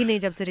देखी नहीं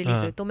जब से रिलीज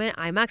हुई. तो मैं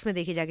IMAX में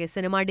देखी जाके.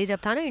 सिनेमा डे जब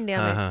था ना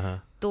इंडिया में.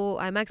 तो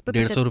IMAX पे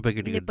 150 रुपए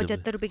की टिकट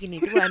 75 रुपए की नहीं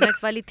थी. वो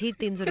IMAX वाली थी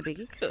 300 रुपए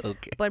की.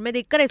 Okay. पर मैं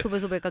देखकर आई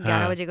सुबह का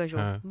 11 बजे का show.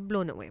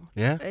 Blown away.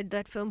 Yeah.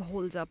 That film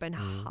holds up and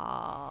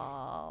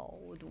how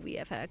the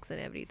VFX and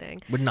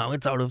everything. But now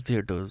it's out of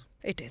theaters.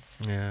 It is.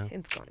 Yeah.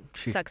 It's gone.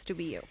 Shit. Sucks to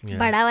be you. Yeah.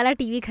 बड़ा वाला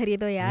TV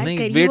खरीदो यार.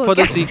 नहीं, wait for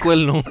the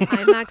sequel, no.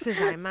 IMAX is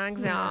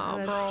IMAX, yeah,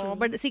 that's bro. true.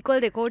 But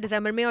sequel देखो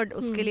दिसंबर में और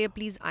उसके लिए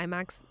प्लीज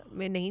IMAX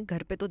में नहीं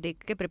घर पे तो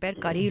देख के प्रिपेयर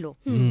कर ही लो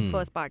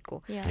फर्स्ट पार्ट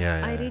को.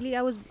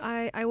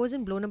 I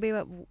wasn't blown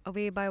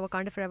away by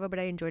Wakanda Forever, but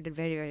I enjoyed it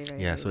very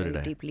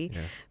very deeply.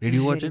 Yeah. Did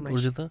you watch Very it,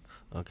 much. Urjita?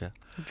 Okay.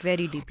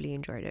 Very deeply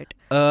enjoyed it.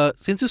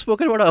 Since you've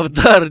spoken about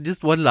Avatar,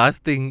 just one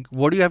last thing.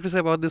 What do you have to say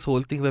about this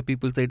whole thing where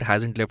people say it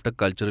hasn't left a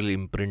cultural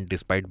imprint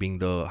despite being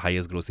the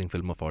highest grossing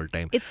film of all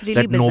time? It's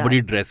really that bizarre.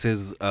 Nobody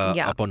dresses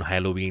up on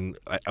Halloween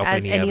of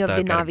As any of Avatar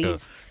the character.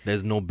 Navis.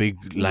 There's no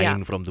big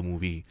line from the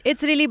movie.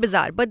 It's really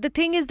bizarre. But the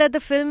thing is that the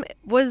film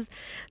was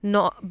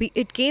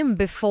it came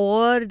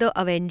before the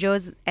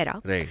Avengers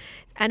era. Right.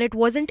 And it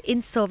wasn't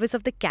in service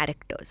of the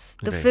characters.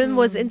 The Right. film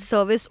was in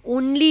service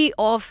only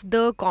of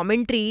the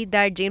commentary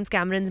that James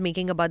Cameron's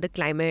making about the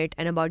climate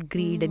and about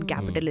greed and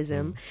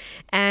capitalism.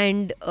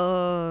 And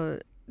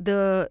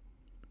the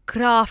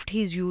craft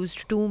he's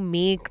used to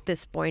make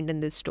this point in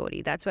this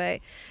story. That's why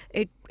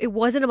it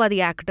wasn't about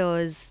the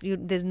actors.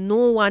 There's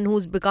no one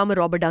who's become a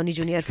Robert Downey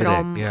Jr.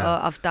 from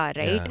Avatar,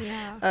 right?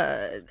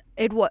 Yeah.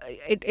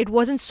 It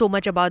wasn't so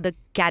much about the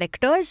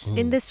characters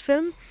in this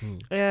film.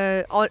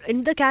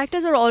 The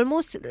characters are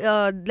almost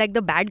like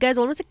the bad guy is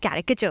almost a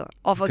caricature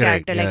of a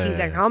character. Like he's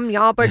like, हम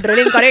यहाँ पर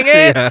drilling करेंगे,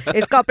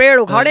 इसका पेड़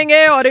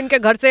उखाड़ेंगे और इनके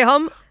घर से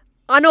हम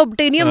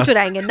अनऑब्टेनियम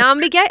चुराएंगे. नाम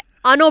भी क्या है?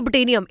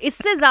 अनऑब्टेनियम.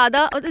 इससे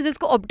ज्यादा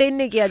जिसको ऑब्टेन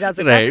नहीं किया जा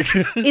सकता.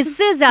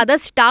 इससे ज्यादा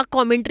स्टार्क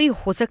कमेंट्री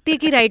हो सकती है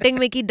कि राइटिंग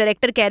में कि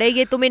डायरेक्टर कह रहे हैं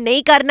ये तुम्हें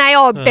नहीं करना है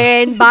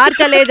ऑब्टेन, बाहर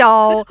चले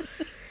जाओ.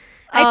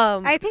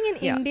 I think in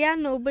India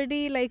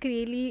nobody like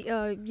really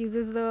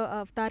uses the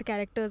Avatar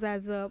characters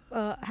as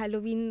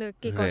Halloween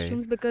के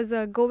costumes because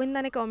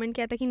Govinda ने comment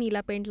किया था कि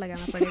नीला paint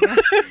लगाना पड़ेगा.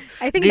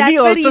 I think Did that's he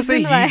the also reason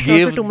say why. he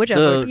gave too much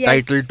the effort.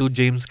 title to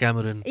James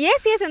Cameron?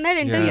 Yes, in that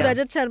interview,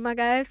 Rajat Sharma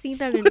का, I've seen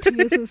that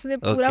interview. उसने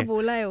पूरा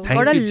बोला है वो. Thank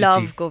Gotta you,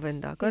 love Chichi.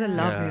 Govinda. Gotta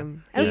love him.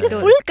 और उसने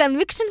full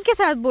conviction के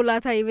साथ बोला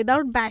था ये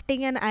without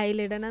batting an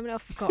eyelid and I mean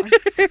of course.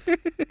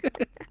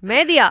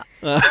 मैं दिया.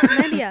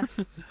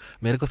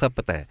 मेरे को सब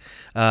पता है.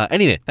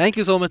 Anyway, thank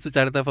you so much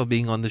Sucharita for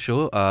being on the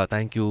show.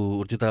 Thank you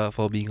Urjita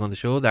for being on the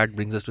show. That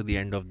brings us to the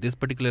end of this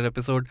particular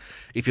episode.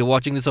 If you're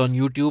watching this on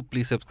YouTube,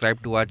 please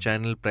subscribe to our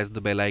channel, press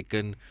the bell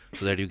icon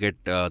so that you get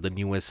the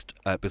newest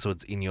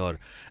episodes in your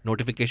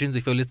notifications.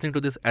 If you're listening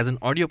to this as an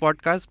audio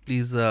podcast,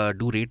 please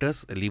do rate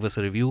us, leave us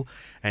a review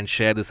and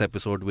share this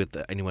episode with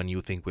anyone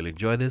you think will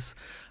enjoy this.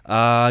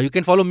 You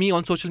can follow me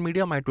on social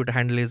media. My Twitter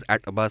handle is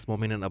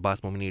 @AbbasMomin and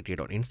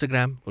AbbasMomin88 on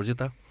Instagram.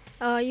 Urjita?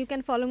 You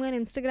can follow me on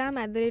Instagram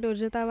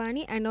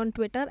 @UrjitaVani and on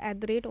Twitter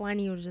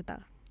 @VaniUrjita.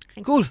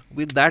 Cool.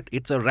 With that,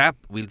 it's a wrap.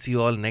 We'll see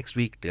you all next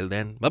week. Till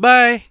then,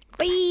 bye-bye.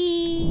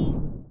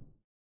 Bye.